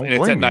myself and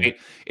it's at night,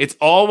 it's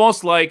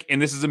almost like,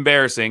 and this is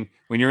embarrassing,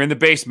 when you're in the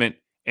basement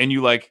and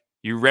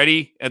you're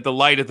ready at the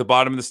light at the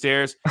bottom of the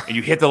stairs and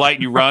you hit the light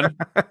and you run.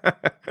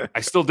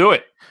 I still do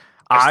it.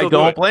 I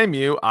don't blame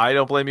you. I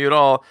don't blame you at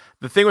all.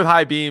 The thing with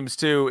high beams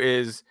too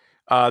is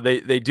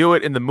they do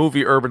it in the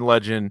movie Urban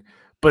Legend,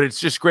 but it's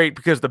just great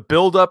because the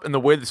buildup and the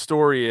way the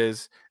story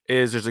is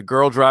there's a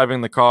girl driving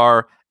the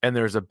car and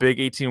there's a big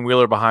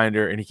 18-wheeler behind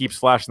her and he keeps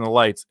flashing the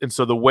lights. And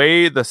so the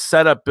way the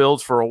setup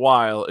builds for a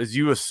while is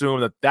you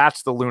assume that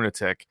that's the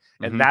lunatic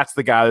and that's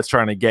the guy that's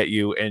trying to get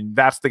you and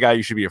that's the guy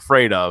you should be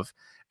afraid of.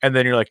 And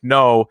then you're like,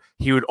 no,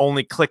 he would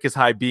only click his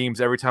high beams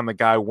every time the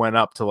guy went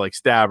up to like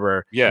stab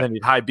her. Yeah. And then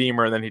he'd high beam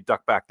her and then he'd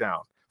duck back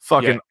down.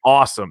 Fucking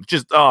awesome.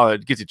 Just,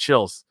 it gives you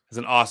chills. It's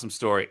an awesome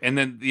story. And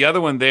then the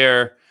other one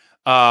there,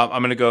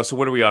 I'm going to go. So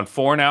what are we on?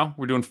 4 now?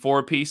 We're doing 4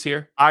 apiece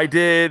here? I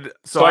did.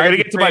 So I got to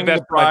get to my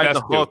best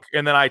the hook,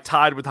 and then I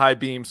tied with high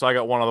beam. So I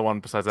got one other one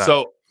besides that.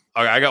 So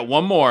I got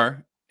one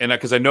more, and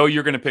because I know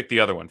you're going to pick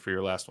the other one for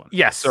your last one.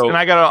 Yes. So, and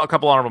I got a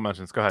couple honorable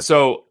mentions. Go ahead.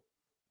 So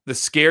the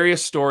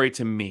scariest story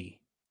to me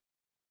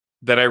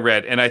that I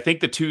read, and I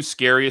think the 2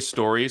 scariest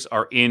stories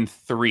are in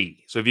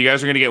 3. So if you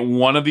guys are going to get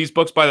one of these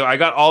books, by the way, I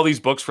got all these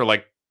books for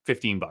like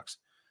 $15.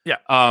 Yeah.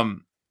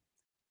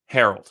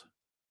 Harold.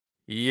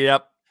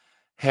 Yep.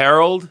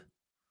 Harold,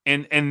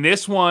 and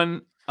this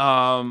one,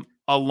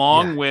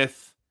 along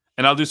with,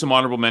 and I'll do some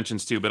honorable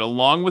mentions too, but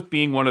along with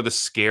being one of the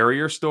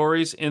scarier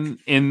stories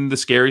in the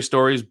Scary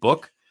Stories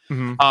book,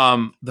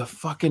 the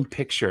fucking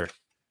picture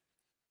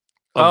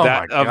of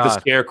the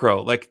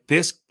Scarecrow, like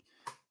this,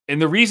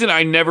 and the reason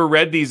I never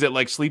read these at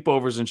like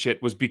sleepovers and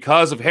shit was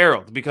because of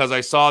Harold, because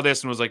I saw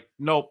this and was like,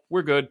 nope,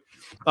 we're good.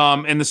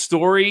 And the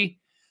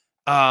story,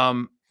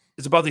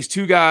 it's about these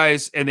 2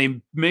 guys and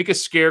they make a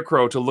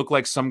scarecrow to look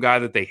like some guy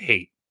that they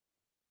hate.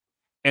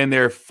 And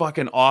they're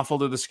fucking awful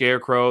to the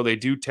scarecrow. They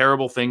do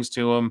terrible things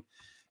to him.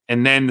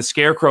 And then the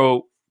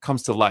scarecrow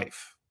comes to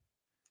life.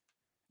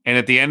 And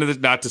at the end of the,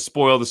 not to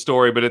spoil the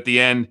story, but at the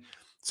end,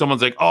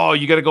 someone's like, oh,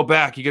 you got to go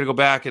back. You got to go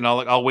back. And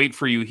I'll wait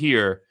for you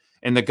here.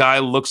 And the guy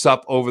looks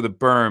up over the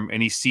berm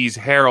and he sees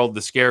Harold,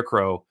 the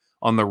scarecrow,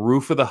 on the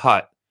roof of the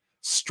hut,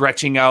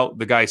 stretching out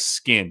the guy's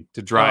skin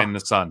to dry in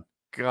the sun.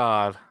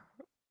 God.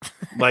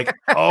 Like,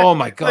 oh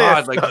my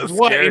God, like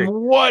what scary. In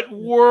what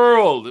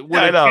world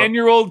would a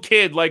 10-year-old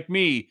kid like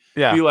me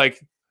be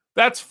like,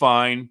 that's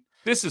fine,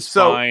 this is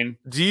fine?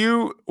 Do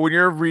you, when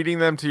you're reading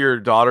them to your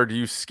daughter, do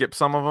you skip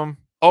some of them?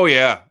 Oh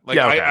yeah, like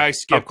I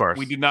skipped. Of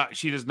course.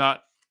 She does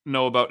not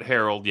know about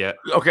Harold yet.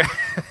 Okay.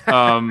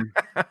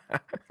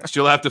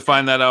 She'll have to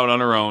find that out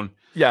on her own.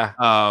 Yeah.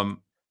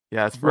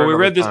 Yeah, it's for we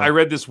read this. I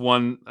read this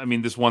one. I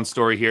mean, this one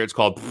story here. It's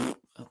called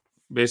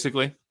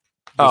basically.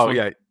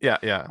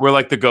 Yeah. Where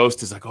like the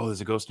ghost is like, oh,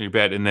 there's a ghost in your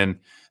bed, and then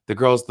the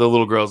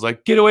little girl's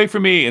like, get away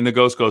from me, and the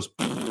ghost goes,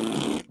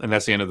 and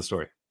that's the end of the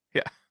story.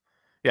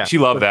 Yeah. She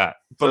loved that.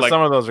 But so like,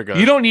 some of those are good.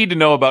 You don't need to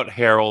know about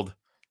Harold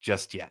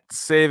just yet.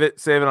 Save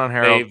it on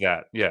Harold. Save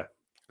that. Yeah.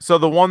 So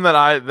the one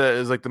that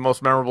is like the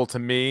most memorable to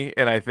me,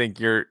 and I think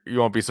you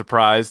won't be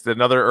surprised,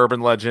 another urban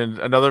legend,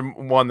 another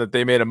one that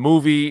they made a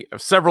movie,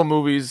 several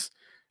movies,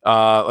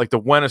 like the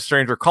When a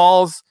Stranger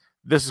Calls.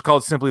 This is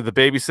called simply The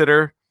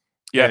Babysitter.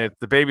 Yeah, and it's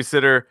the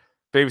babysitter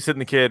babysitting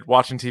the kid,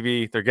 watching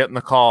TV. They're getting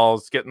the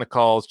calls,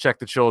 check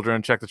the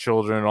children,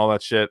 all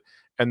that shit.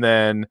 And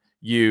then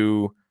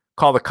you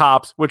call the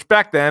cops, which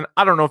back then,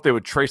 I don't know if they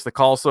would trace the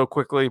call so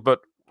quickly, but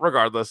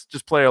regardless,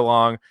 just play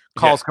along.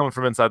 Calls coming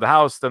from inside the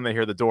house, then they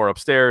hear the door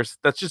upstairs.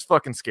 That's just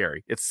fucking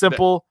scary. It's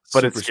simple,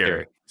 but it's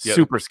scary.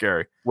 Super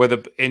scary.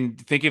 And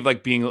think of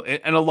like being,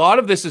 and a lot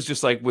of this is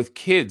just like with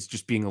kids,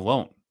 just being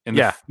alone and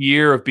the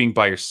fear of being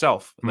by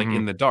yourself, like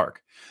in the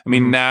dark. I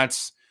mean,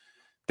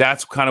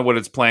 that's kind of what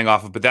it's playing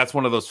off of, but that's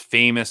one of those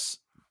famous,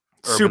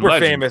 super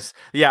famous.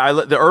 Yeah,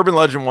 the urban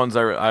legend ones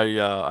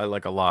I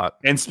like a lot.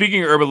 And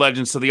speaking of urban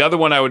legends, so the other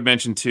one I would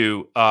mention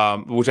too,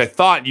 which I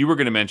thought you were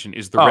going to mention,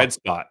 is the Red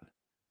Spot.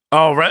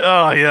 Oh,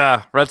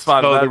 yeah, Red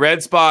Spot. So the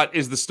Red Spot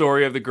is the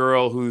story of the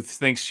girl who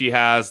thinks she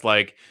has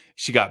like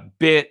she got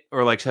bit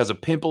or like she has a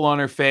pimple on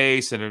her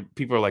face, and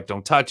people are like,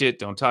 "Don't touch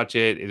it,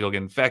 it'll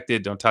get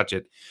infected, don't touch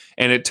it."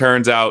 And it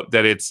turns out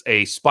that it's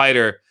a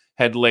spider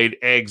had laid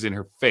eggs in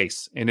her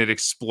face, and it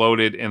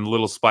exploded, and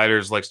little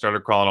spiders like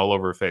started crawling all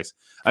over her face.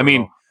 I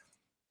mean,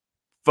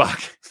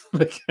 fuck.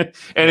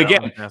 And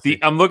again,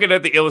 I'm looking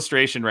at the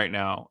illustration right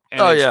now,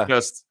 and it's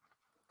just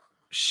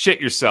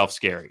shit yourself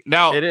scary.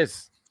 Now it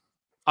is.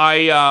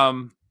 The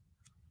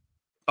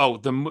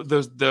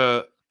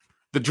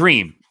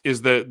dream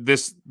is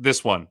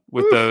this one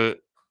with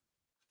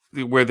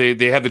where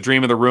they have the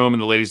dream of the room,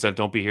 and the ladies that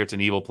don't be here, it's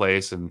an evil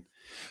place. And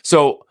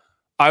so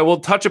I will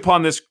touch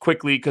upon this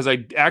quickly because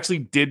I actually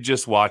did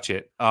just watch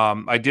it.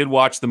 I did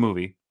watch the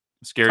movie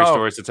Scary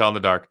Stories to Tell in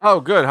the Dark. Oh,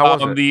 good. How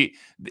was it?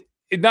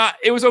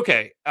 It was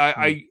okay.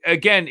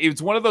 Again,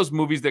 it's one of those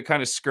movies that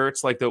kind of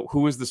skirts like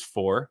who is this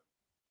for?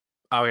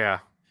 Oh yeah.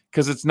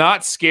 because it's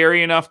not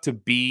scary enough to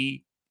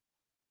be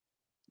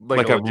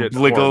like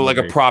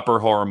a proper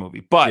horror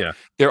movie. But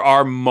there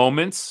are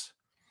moments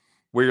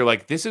where you're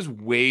like, this is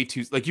way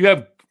too like you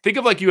have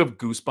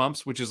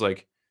Goosebumps, which is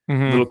like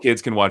little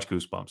kids can watch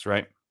Goosebumps,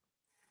 right?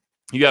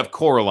 You have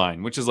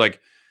Coraline, which is like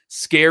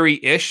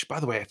scary-ish. By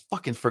the way, I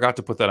fucking forgot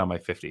to put that on my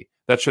 50.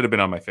 That should have been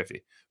on my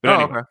 50. But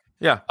anyway, okay.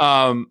 Yeah.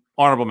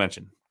 Honorable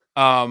mention.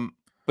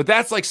 But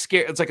that's like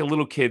scary. It's like a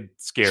little kid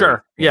scary.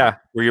 Sure. Yeah.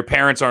 Where your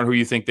parents aren't who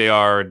you think they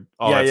are. And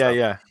all that stuff.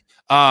 Yeah.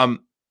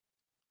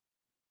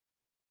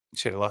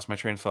 Shit, I lost my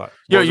train of thought.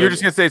 You're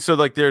just gonna say so.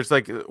 Like, there's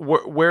like,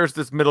 where's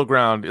this middle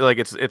ground? Like,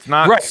 it's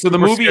not right. So the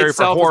movie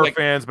itself for horror is like,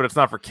 fans, but it's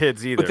not for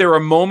kids either. But there are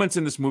moments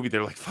in this movie that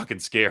are like fucking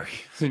scary,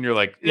 and you're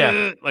like,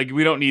 like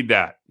we don't need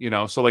that,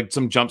 So like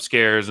some jump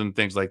scares and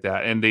things like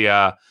that. And the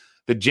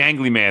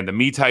jangly man, the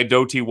Mitai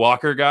Doti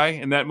Walker guy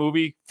in that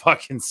movie,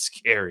 fucking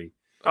scary.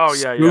 Oh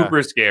yeah,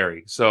 super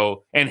scary.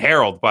 So and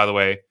Harold, by the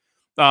way,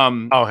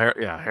 Harold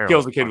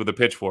kills the kid with a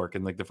pitchfork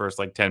in like the first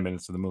like 10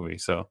 minutes of the movie.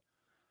 So.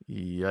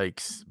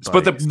 Yikes!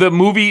 But the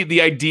movie,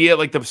 the idea,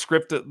 like the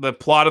script, the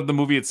plot of the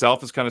movie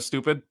itself is kind of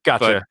stupid.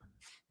 Gotcha.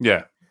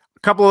 Yeah, a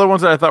couple other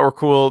ones that I thought were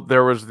cool.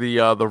 There was the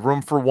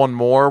Room for One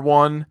More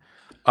one.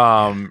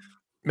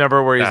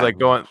 Remember where he's like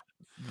going,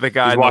 the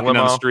guy walking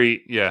down the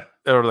street,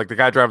 or like the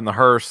guy driving the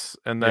hearse,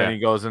 and then he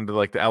goes into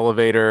like the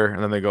elevator,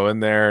 and then they go in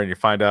there, and you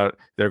find out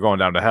they're going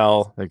down to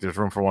hell. Like there's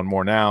room for one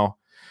more now.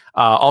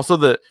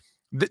 Also,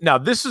 now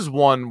this is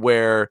one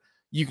where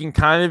you can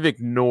kind of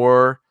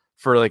ignore.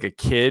 For like a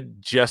kid,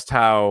 just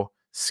how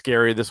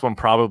scary this one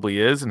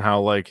probably is and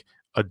how like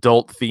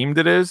adult themed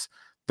it is.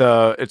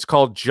 It's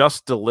called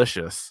Just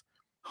Delicious,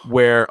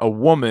 where a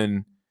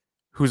woman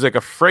who's like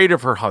afraid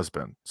of her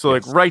husband. So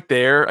like right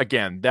there,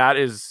 again, that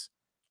is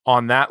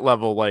on that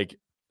level, like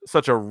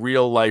such a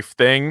real life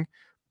thing.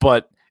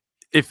 But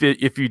if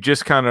you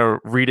just kind of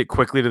read it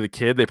quickly to the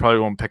kid, they probably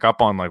won't pick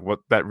up on like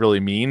what that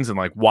really means and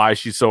like why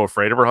she's so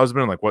afraid of her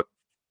husband and like what.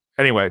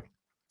 Anyway.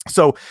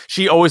 So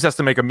she always has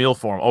to make a meal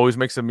for him, always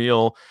makes a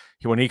meal.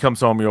 When he comes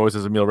home, he always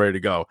has a meal ready to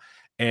go.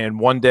 And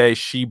one day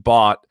she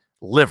bought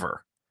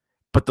liver,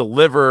 but the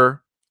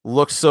liver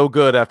looked so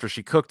good after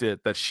she cooked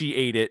it that she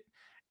ate it.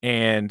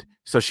 And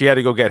so she had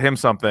to go get him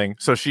something.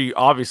 So she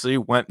obviously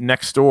went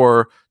next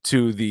door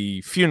to the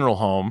funeral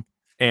home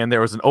and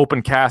there was an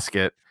open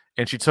casket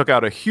and she took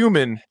out a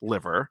human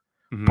liver,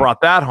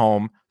 brought that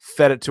home,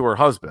 fed it to her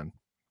husband.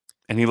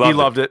 And he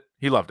loved it.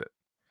 He loved it.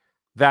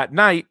 That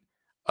night,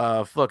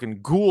 fucking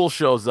ghoul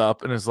shows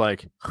up and is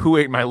like, "Who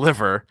ate my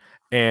liver?"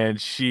 And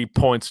she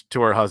points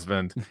to her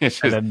husband,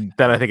 and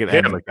then I think it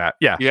ended like that.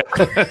 Yeah.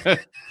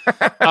 The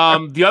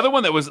other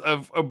one that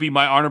would be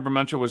my honorable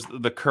mention was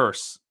The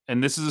Curse,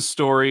 and this is a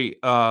story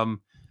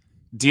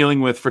dealing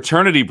with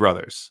fraternity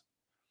brothers.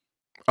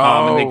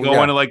 And they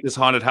go into like this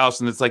haunted house,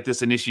 and it's like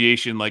this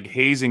initiation, like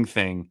hazing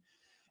thing,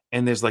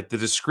 and there's like the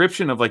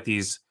description of like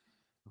these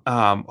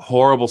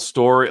horrible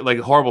story, like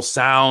horrible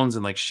sounds,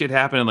 and like shit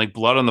happening, like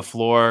blood on the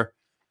floor.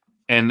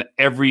 And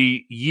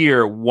every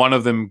year, one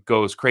of them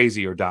goes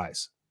crazy or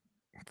dies.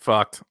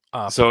 Fucked.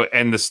 So,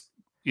 and this,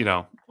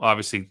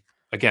 obviously,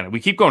 again,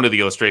 we keep going to the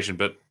illustration,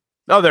 but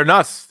no, they're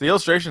nuts. The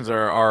illustrations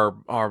are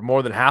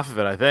more than half of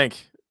it, I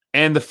think.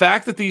 And the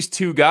fact that these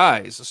two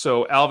guys,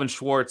 so Alvin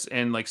Schwartz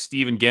and like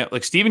Stephen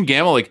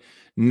Gamble, like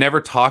never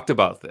talked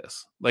about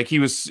this. Like he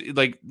was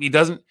like he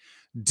doesn't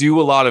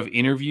do a lot of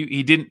interview.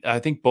 He didn't. I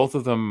think both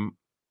of them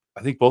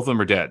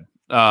are dead.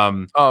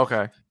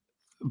 Okay.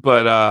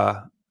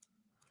 But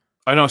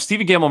I know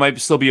Stephen Gamble might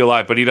still be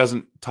alive, but he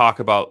doesn't talk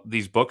about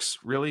these books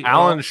really.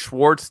 Alan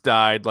Schwartz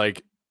died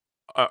like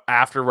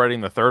after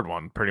writing the third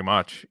one, pretty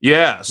much.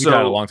 Yeah, he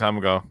died a long time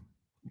ago.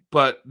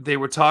 But they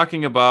were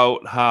talking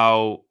about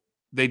how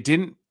they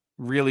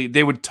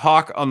would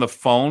talk on the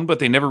phone, but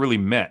they never really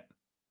met.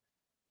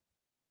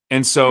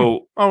 And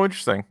so,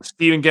 interesting.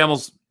 Stephen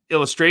Gamble's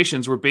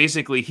illustrations were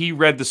basically he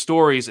read the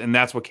stories, and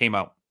that's what came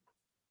out.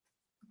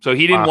 So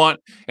he didn't want,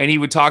 and he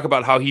would talk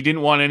about how he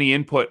didn't want any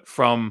input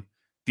from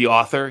the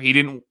author.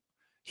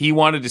 He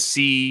wanted to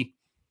see,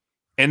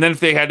 and then if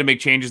they had to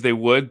make changes, they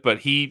would, but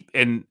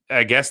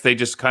I guess they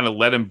just kind of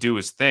let him do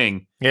his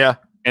thing. Yeah.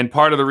 And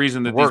part of the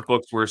reason that these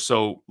books were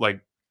so like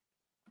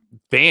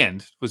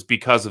banned was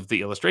because of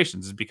the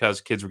illustrations, is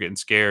because kids were getting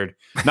scared.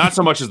 Not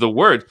so much as the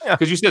words,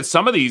 because you said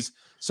some of these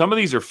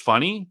are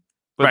funny,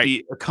 but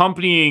the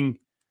accompanying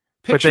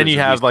pictures. But then you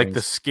have like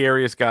the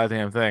scariest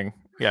goddamn thing.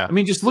 Yeah. I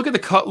mean, just look at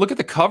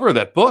the cover of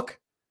that book.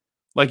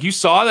 Like you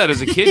saw that as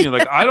a kid, and you're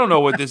like, I don't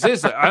know what this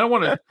is. I don't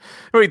want to.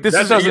 Wait, this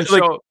is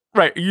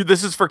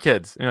this is for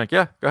kids. And you're like,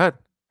 yeah, go ahead,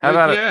 have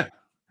at it.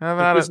 Have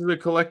at it. This is a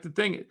collected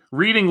thing.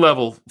 Reading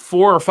level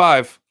 4 or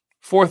 5,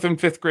 4th and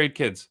 5th grade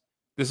kids.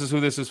 This is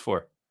who this is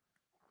for.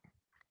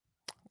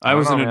 I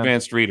was an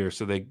advanced reader,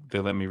 so they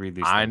let me read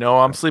these. I know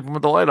I'm sleeping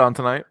with the light on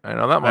tonight. I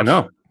know that much. I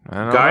know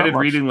guided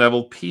reading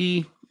level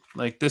P.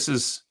 Like this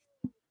is.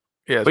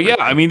 Yeah, but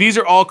I mean, these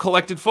are all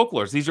collected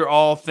folklores. These are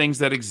all things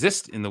that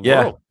exist in the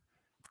world.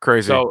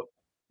 Crazy. So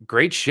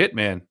great shit,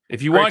 man.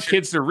 If you want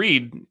kids to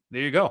read,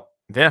 there you go.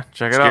 Yeah,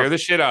 check it out. Scare the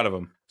shit out of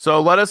them. So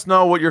let us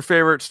know what your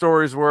favorite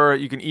stories were.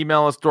 You can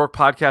email us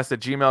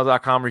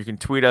dorkpodcast@gmail.com, or you can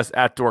tweet us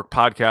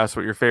 @dorkpodcast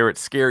what your favorite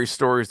scary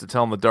stories to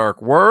tell in the dark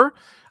were.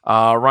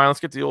 Ryan, let's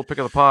get to the old pick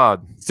of the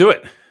pod. Let's do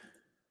it.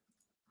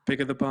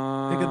 Pick of the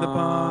pod. Pick of the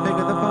pod. Pick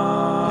of the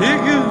pod.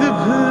 Pick of the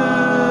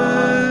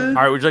pod. All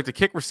right, would you like to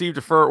kick, receive,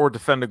 defer, or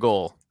defend a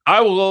goal? I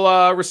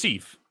will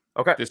receive.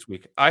 Okay. This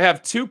week. I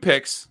have 2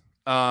 picks.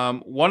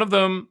 One of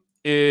them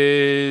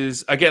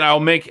is, again,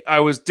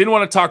 didn't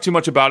want to talk too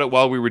much about it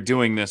while we were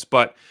doing this,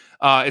 but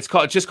it's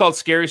just called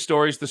Scary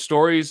Stories. The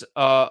stories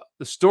of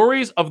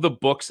the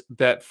books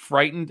that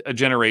frightened a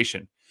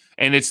generation.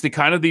 And it's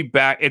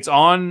it's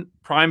on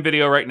Prime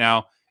Video right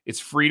now. It's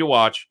free to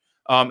watch.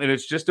 And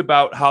it's just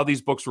about how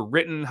these books were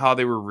written, how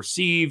they were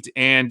received,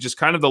 and just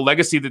kind of the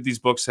legacy that these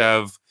books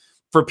have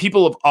for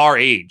people of our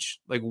age,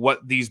 like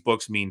what these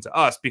books mean to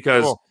us.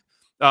 Because, cool.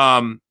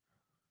 a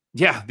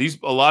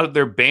lot of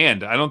they're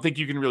banned. I don't think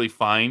you can really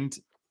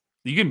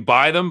you can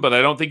buy them, but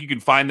I don't think you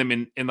can find them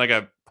in like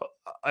a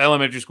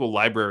elementary school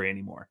library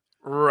anymore.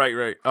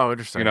 Right. Oh,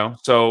 interesting.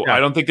 So I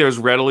don't think there's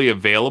readily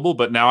available,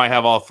 but now I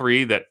have all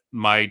 3 that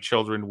my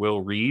children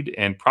will read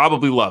and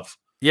probably love.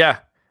 Yeah.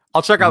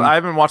 I'll check out. I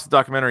haven't watched the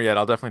documentary yet.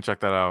 I'll definitely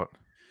check that out.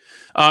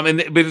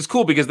 But it's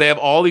cool because they have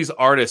all these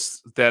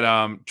artists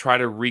that try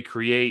to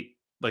recreate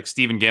like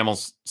Stephen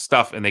Gammell's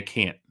stuff, and they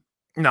can't.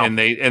 No, and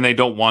they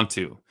don't want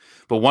to.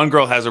 But one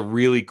girl has a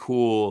really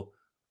cool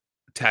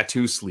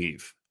tattoo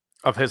sleeve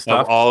of his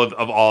stuff.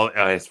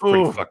 It's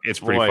pretty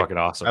fucking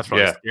awesome. That's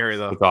probably scary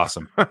though. It's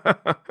awesome.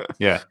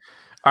 Yeah.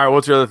 All right.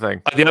 What's your other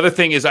thing? The other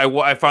thing is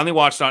I finally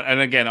watched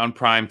on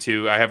Prime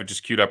too. I have it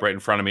just queued up right in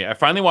front of me. I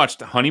finally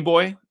watched Honey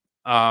Boy.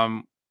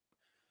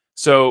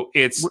 So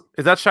is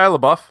that Shia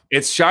LaBeouf?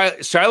 It's Shia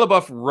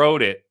LaBeouf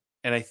wrote it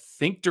and I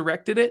think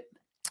directed it.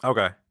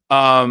 Okay.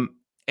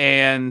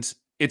 And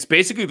it's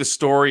basically the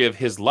story of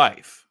his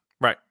life,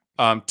 right?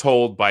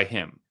 Told by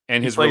him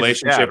and his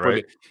relationship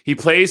with he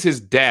plays his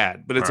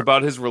dad, but it's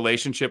about his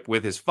relationship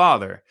with his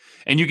father.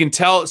 And you can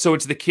tell, so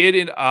it's the kid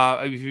in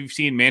if you've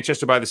seen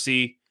Manchester by the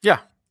Sea. Yeah.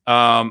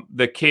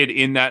 The kid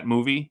in that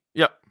movie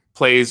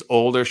plays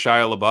older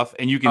Shia LaBeouf,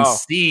 and you can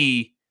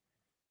see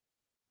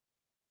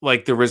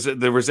like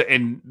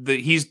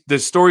the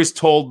story's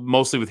told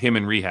mostly with him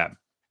in rehab.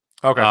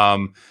 Okay.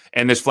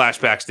 And there's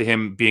flashbacks to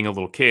him being a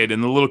little kid,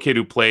 and the little kid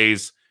who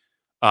plays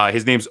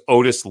his name's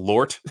Otis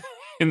Lort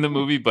in the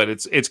movie, but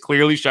it's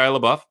clearly Shia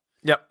LaBeouf.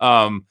 Yep.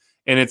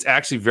 And it's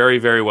actually very,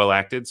 very well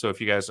acted. So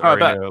if you guys are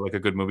into like a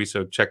good movie,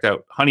 so check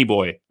out Honey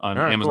Boy on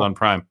Amazon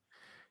Prime.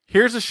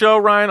 Here's a show,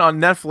 Ryan, on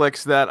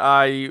Netflix that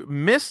I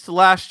missed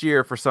last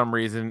year for some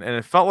reason, and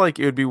it felt like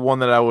it would be one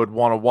that I would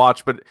want to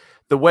watch, but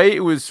the way it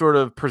was sort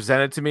of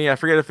presented to me, I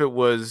forget if it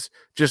was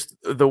just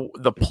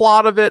the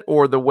plot of it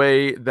or the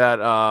way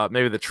that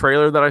maybe the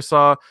trailer that I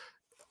saw,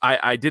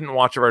 I didn't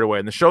watch it right away.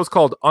 And the show's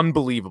called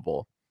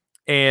Unbelievable.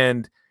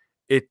 And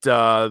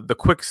the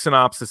quick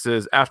synopsis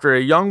is, after a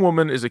young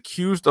woman is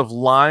accused of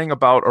lying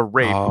about a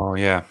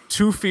rape,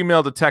 2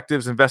 female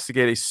detectives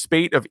investigate a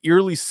spate of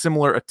eerily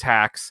similar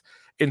attacks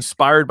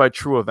inspired by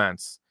true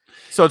events.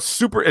 So it's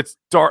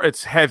dark,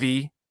 it's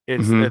heavy,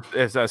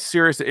 it's as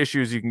serious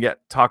issues you can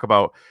talk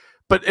about.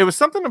 But it was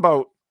something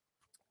about,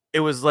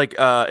 it was like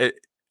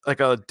like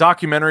a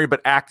documentary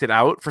but acted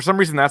out. For some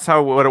reason, that's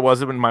what it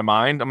was in my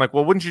mind. I'm like,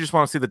 well, wouldn't you just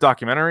want to see the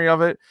documentary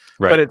of it?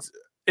 Right. But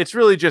it's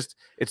really just,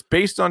 it's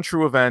based on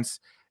true events.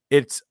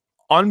 It's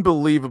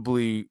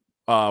unbelievably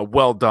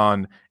well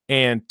done.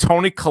 And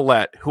Toni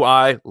Collette, who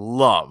I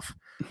love,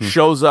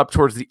 shows up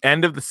towards the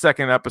end of the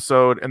 2nd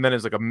episode and then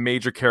is like a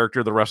major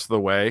character the rest of the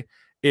way.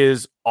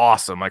 Is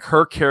awesome. Like,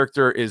 her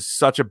character is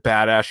such a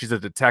badass. She's a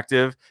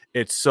detective.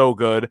 It's so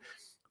good.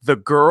 The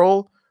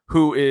girl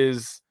who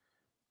is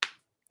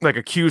like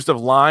accused of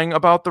lying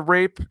about the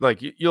rape, like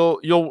you'll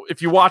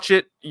if you watch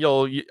it, I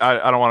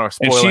don't want to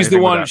spoil. And she's the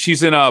one.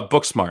 She's in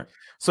Booksmart.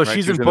 So right?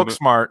 she's in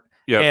Booksmart.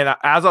 Yeah. And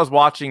as I was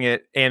watching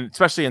it, and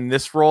especially in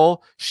this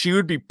role, she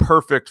would be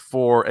perfect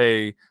for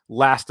a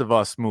Last of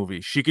Us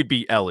movie. She could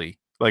be Ellie,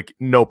 like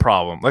no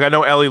problem. Like, I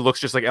know Ellie looks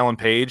just like Ellen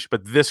Page,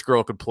 but this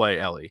girl could play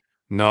Ellie.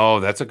 No,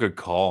 that's a good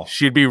call.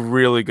 She'd be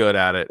really good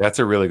at it. That's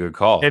a really good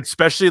call. And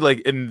especially like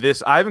in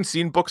this, I haven't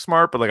seen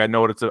Booksmart, but like I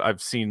know what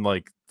I've seen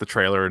like the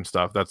trailer and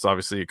stuff. That's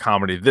obviously a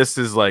comedy. This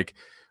is like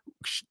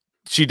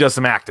she does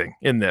some acting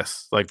in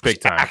this, like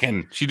big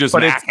time. She does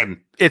acting.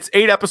 It's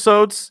 8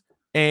 episodes,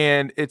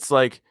 and it's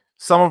like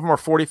some of them are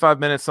 45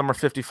 minutes, some are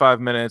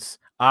 55 minutes.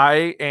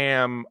 I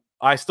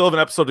still have an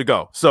episode to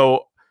go,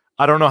 so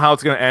I don't know how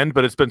it's going to end,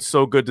 but it's been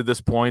so good to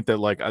this point that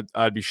like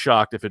I'd be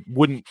shocked if it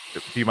wouldn't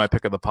be my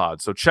pick of the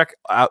pod. So check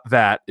out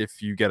that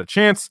if you get a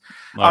chance.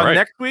 Right.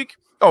 Next week.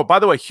 Oh, by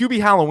the way, Hubie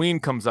Halloween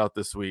comes out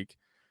this week.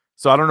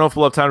 So I don't know if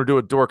we'll have time to do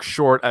a dork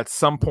short at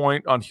some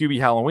point on Hubie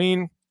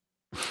Halloween.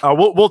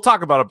 We'll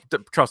talk about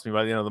it. Trust me,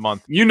 by the end of the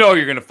month. You know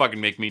you're going to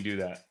fucking make me do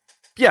that.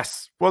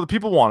 Yes. Well, the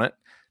people want it.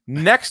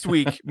 Next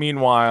week,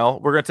 meanwhile,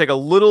 we're going to take a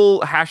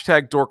little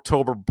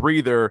 #Dorktober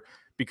breather,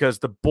 because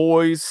The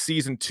Boys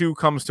season 2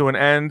 comes to an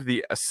end.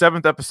 The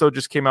 7th episode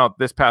just came out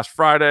this past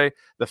Friday.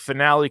 The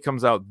finale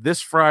comes out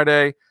this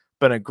Friday.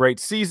 Been a great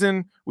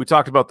season. We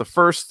talked about the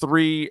first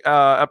 3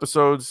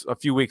 episodes a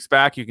few weeks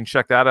back. You can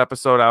check that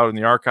episode out in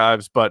the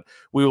archives, but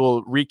we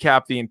will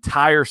recap the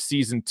entire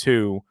season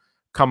 2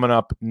 coming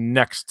up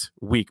next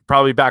week.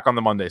 Probably back on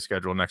the Monday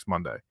schedule next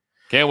Monday.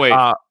 Can't wait.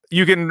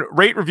 You can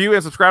rate, review,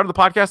 and subscribe to the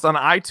podcast on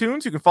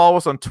iTunes. You can follow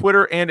us on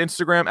Twitter and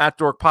Instagram at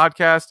Dork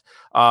Podcast.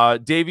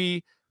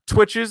 Davey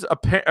twitches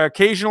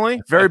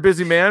occasionally. Very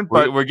busy man,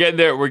 but we're getting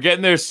there. We're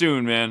getting there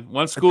soon, man.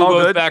 Once school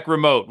goes back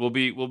remote, we'll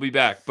be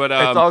back. But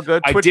it's all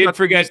good. I did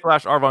forget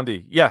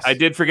 /ArvonD. Yes, I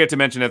did forget to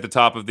mention at the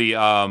top of the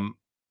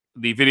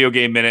Video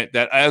Game Minute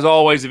that, as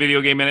always, the Video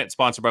Game Minute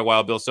sponsored by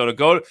Wild Bill Soda.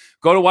 Go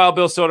to Wild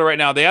Bill Soda right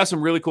now. They have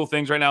some really cool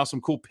things right now.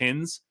 Some cool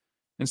pins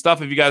and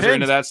stuff. If you guys are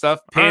into that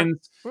stuff,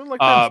 pins,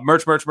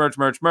 merch.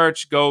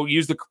 Go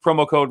use the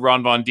promo code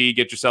RonVonD.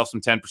 Get yourself some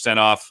 10%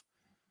 off.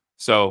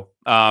 So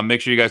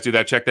make sure you guys do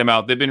that. Check them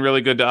out. They've been really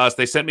good to us.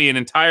 They sent me an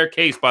entire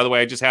case, by the way.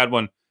 I just had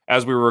one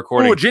as we were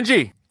recording. Ooh,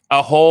 Gingy.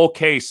 A whole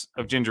case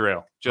of ginger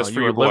ale just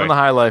for your boy. Living the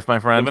high life, my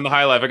friend. Living the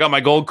high life. I got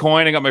my gold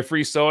coin. I got my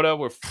free soda.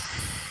 We're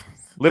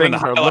living the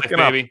high life,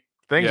 baby.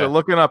 Things are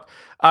looking up.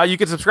 You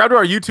can subscribe to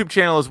our YouTube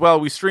channel as well.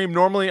 We stream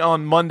normally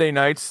on Monday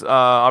nights.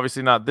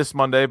 Obviously not this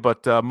Monday,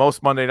 but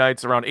most Monday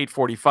nights around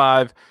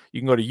 8:45.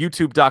 You can go to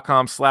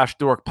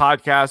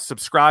youtube.com/dorkpodcast.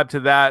 Subscribe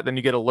to that. Then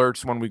you get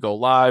alerts when we go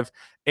live.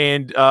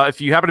 And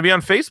if you happen to be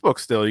on Facebook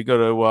still, you go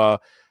to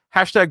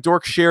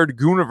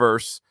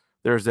 #DorkSharedGooniverse.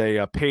 There's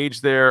a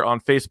page there on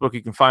Facebook.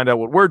 You can find out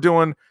what we're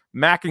doing.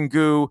 Mac and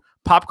Goo,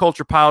 Pop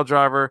Culture Pile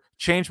Driver,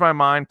 Change My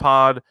Mind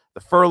Pod, The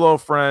Furlough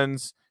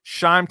Friends,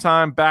 Shime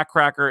Time,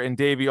 Backcracker, and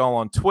Davey all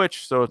on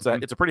Twitch. So it's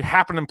a pretty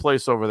happening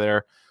place over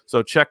there.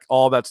 So check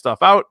all that stuff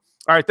out.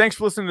 All right, thanks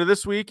for listening to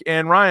this week.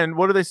 And Ryan,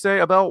 what do they say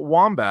about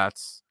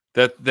wombats?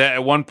 That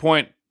at one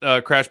point,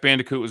 Crash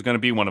Bandicoot was going to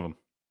be one of them.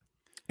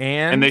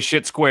 And they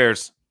shit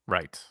squares.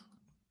 Right.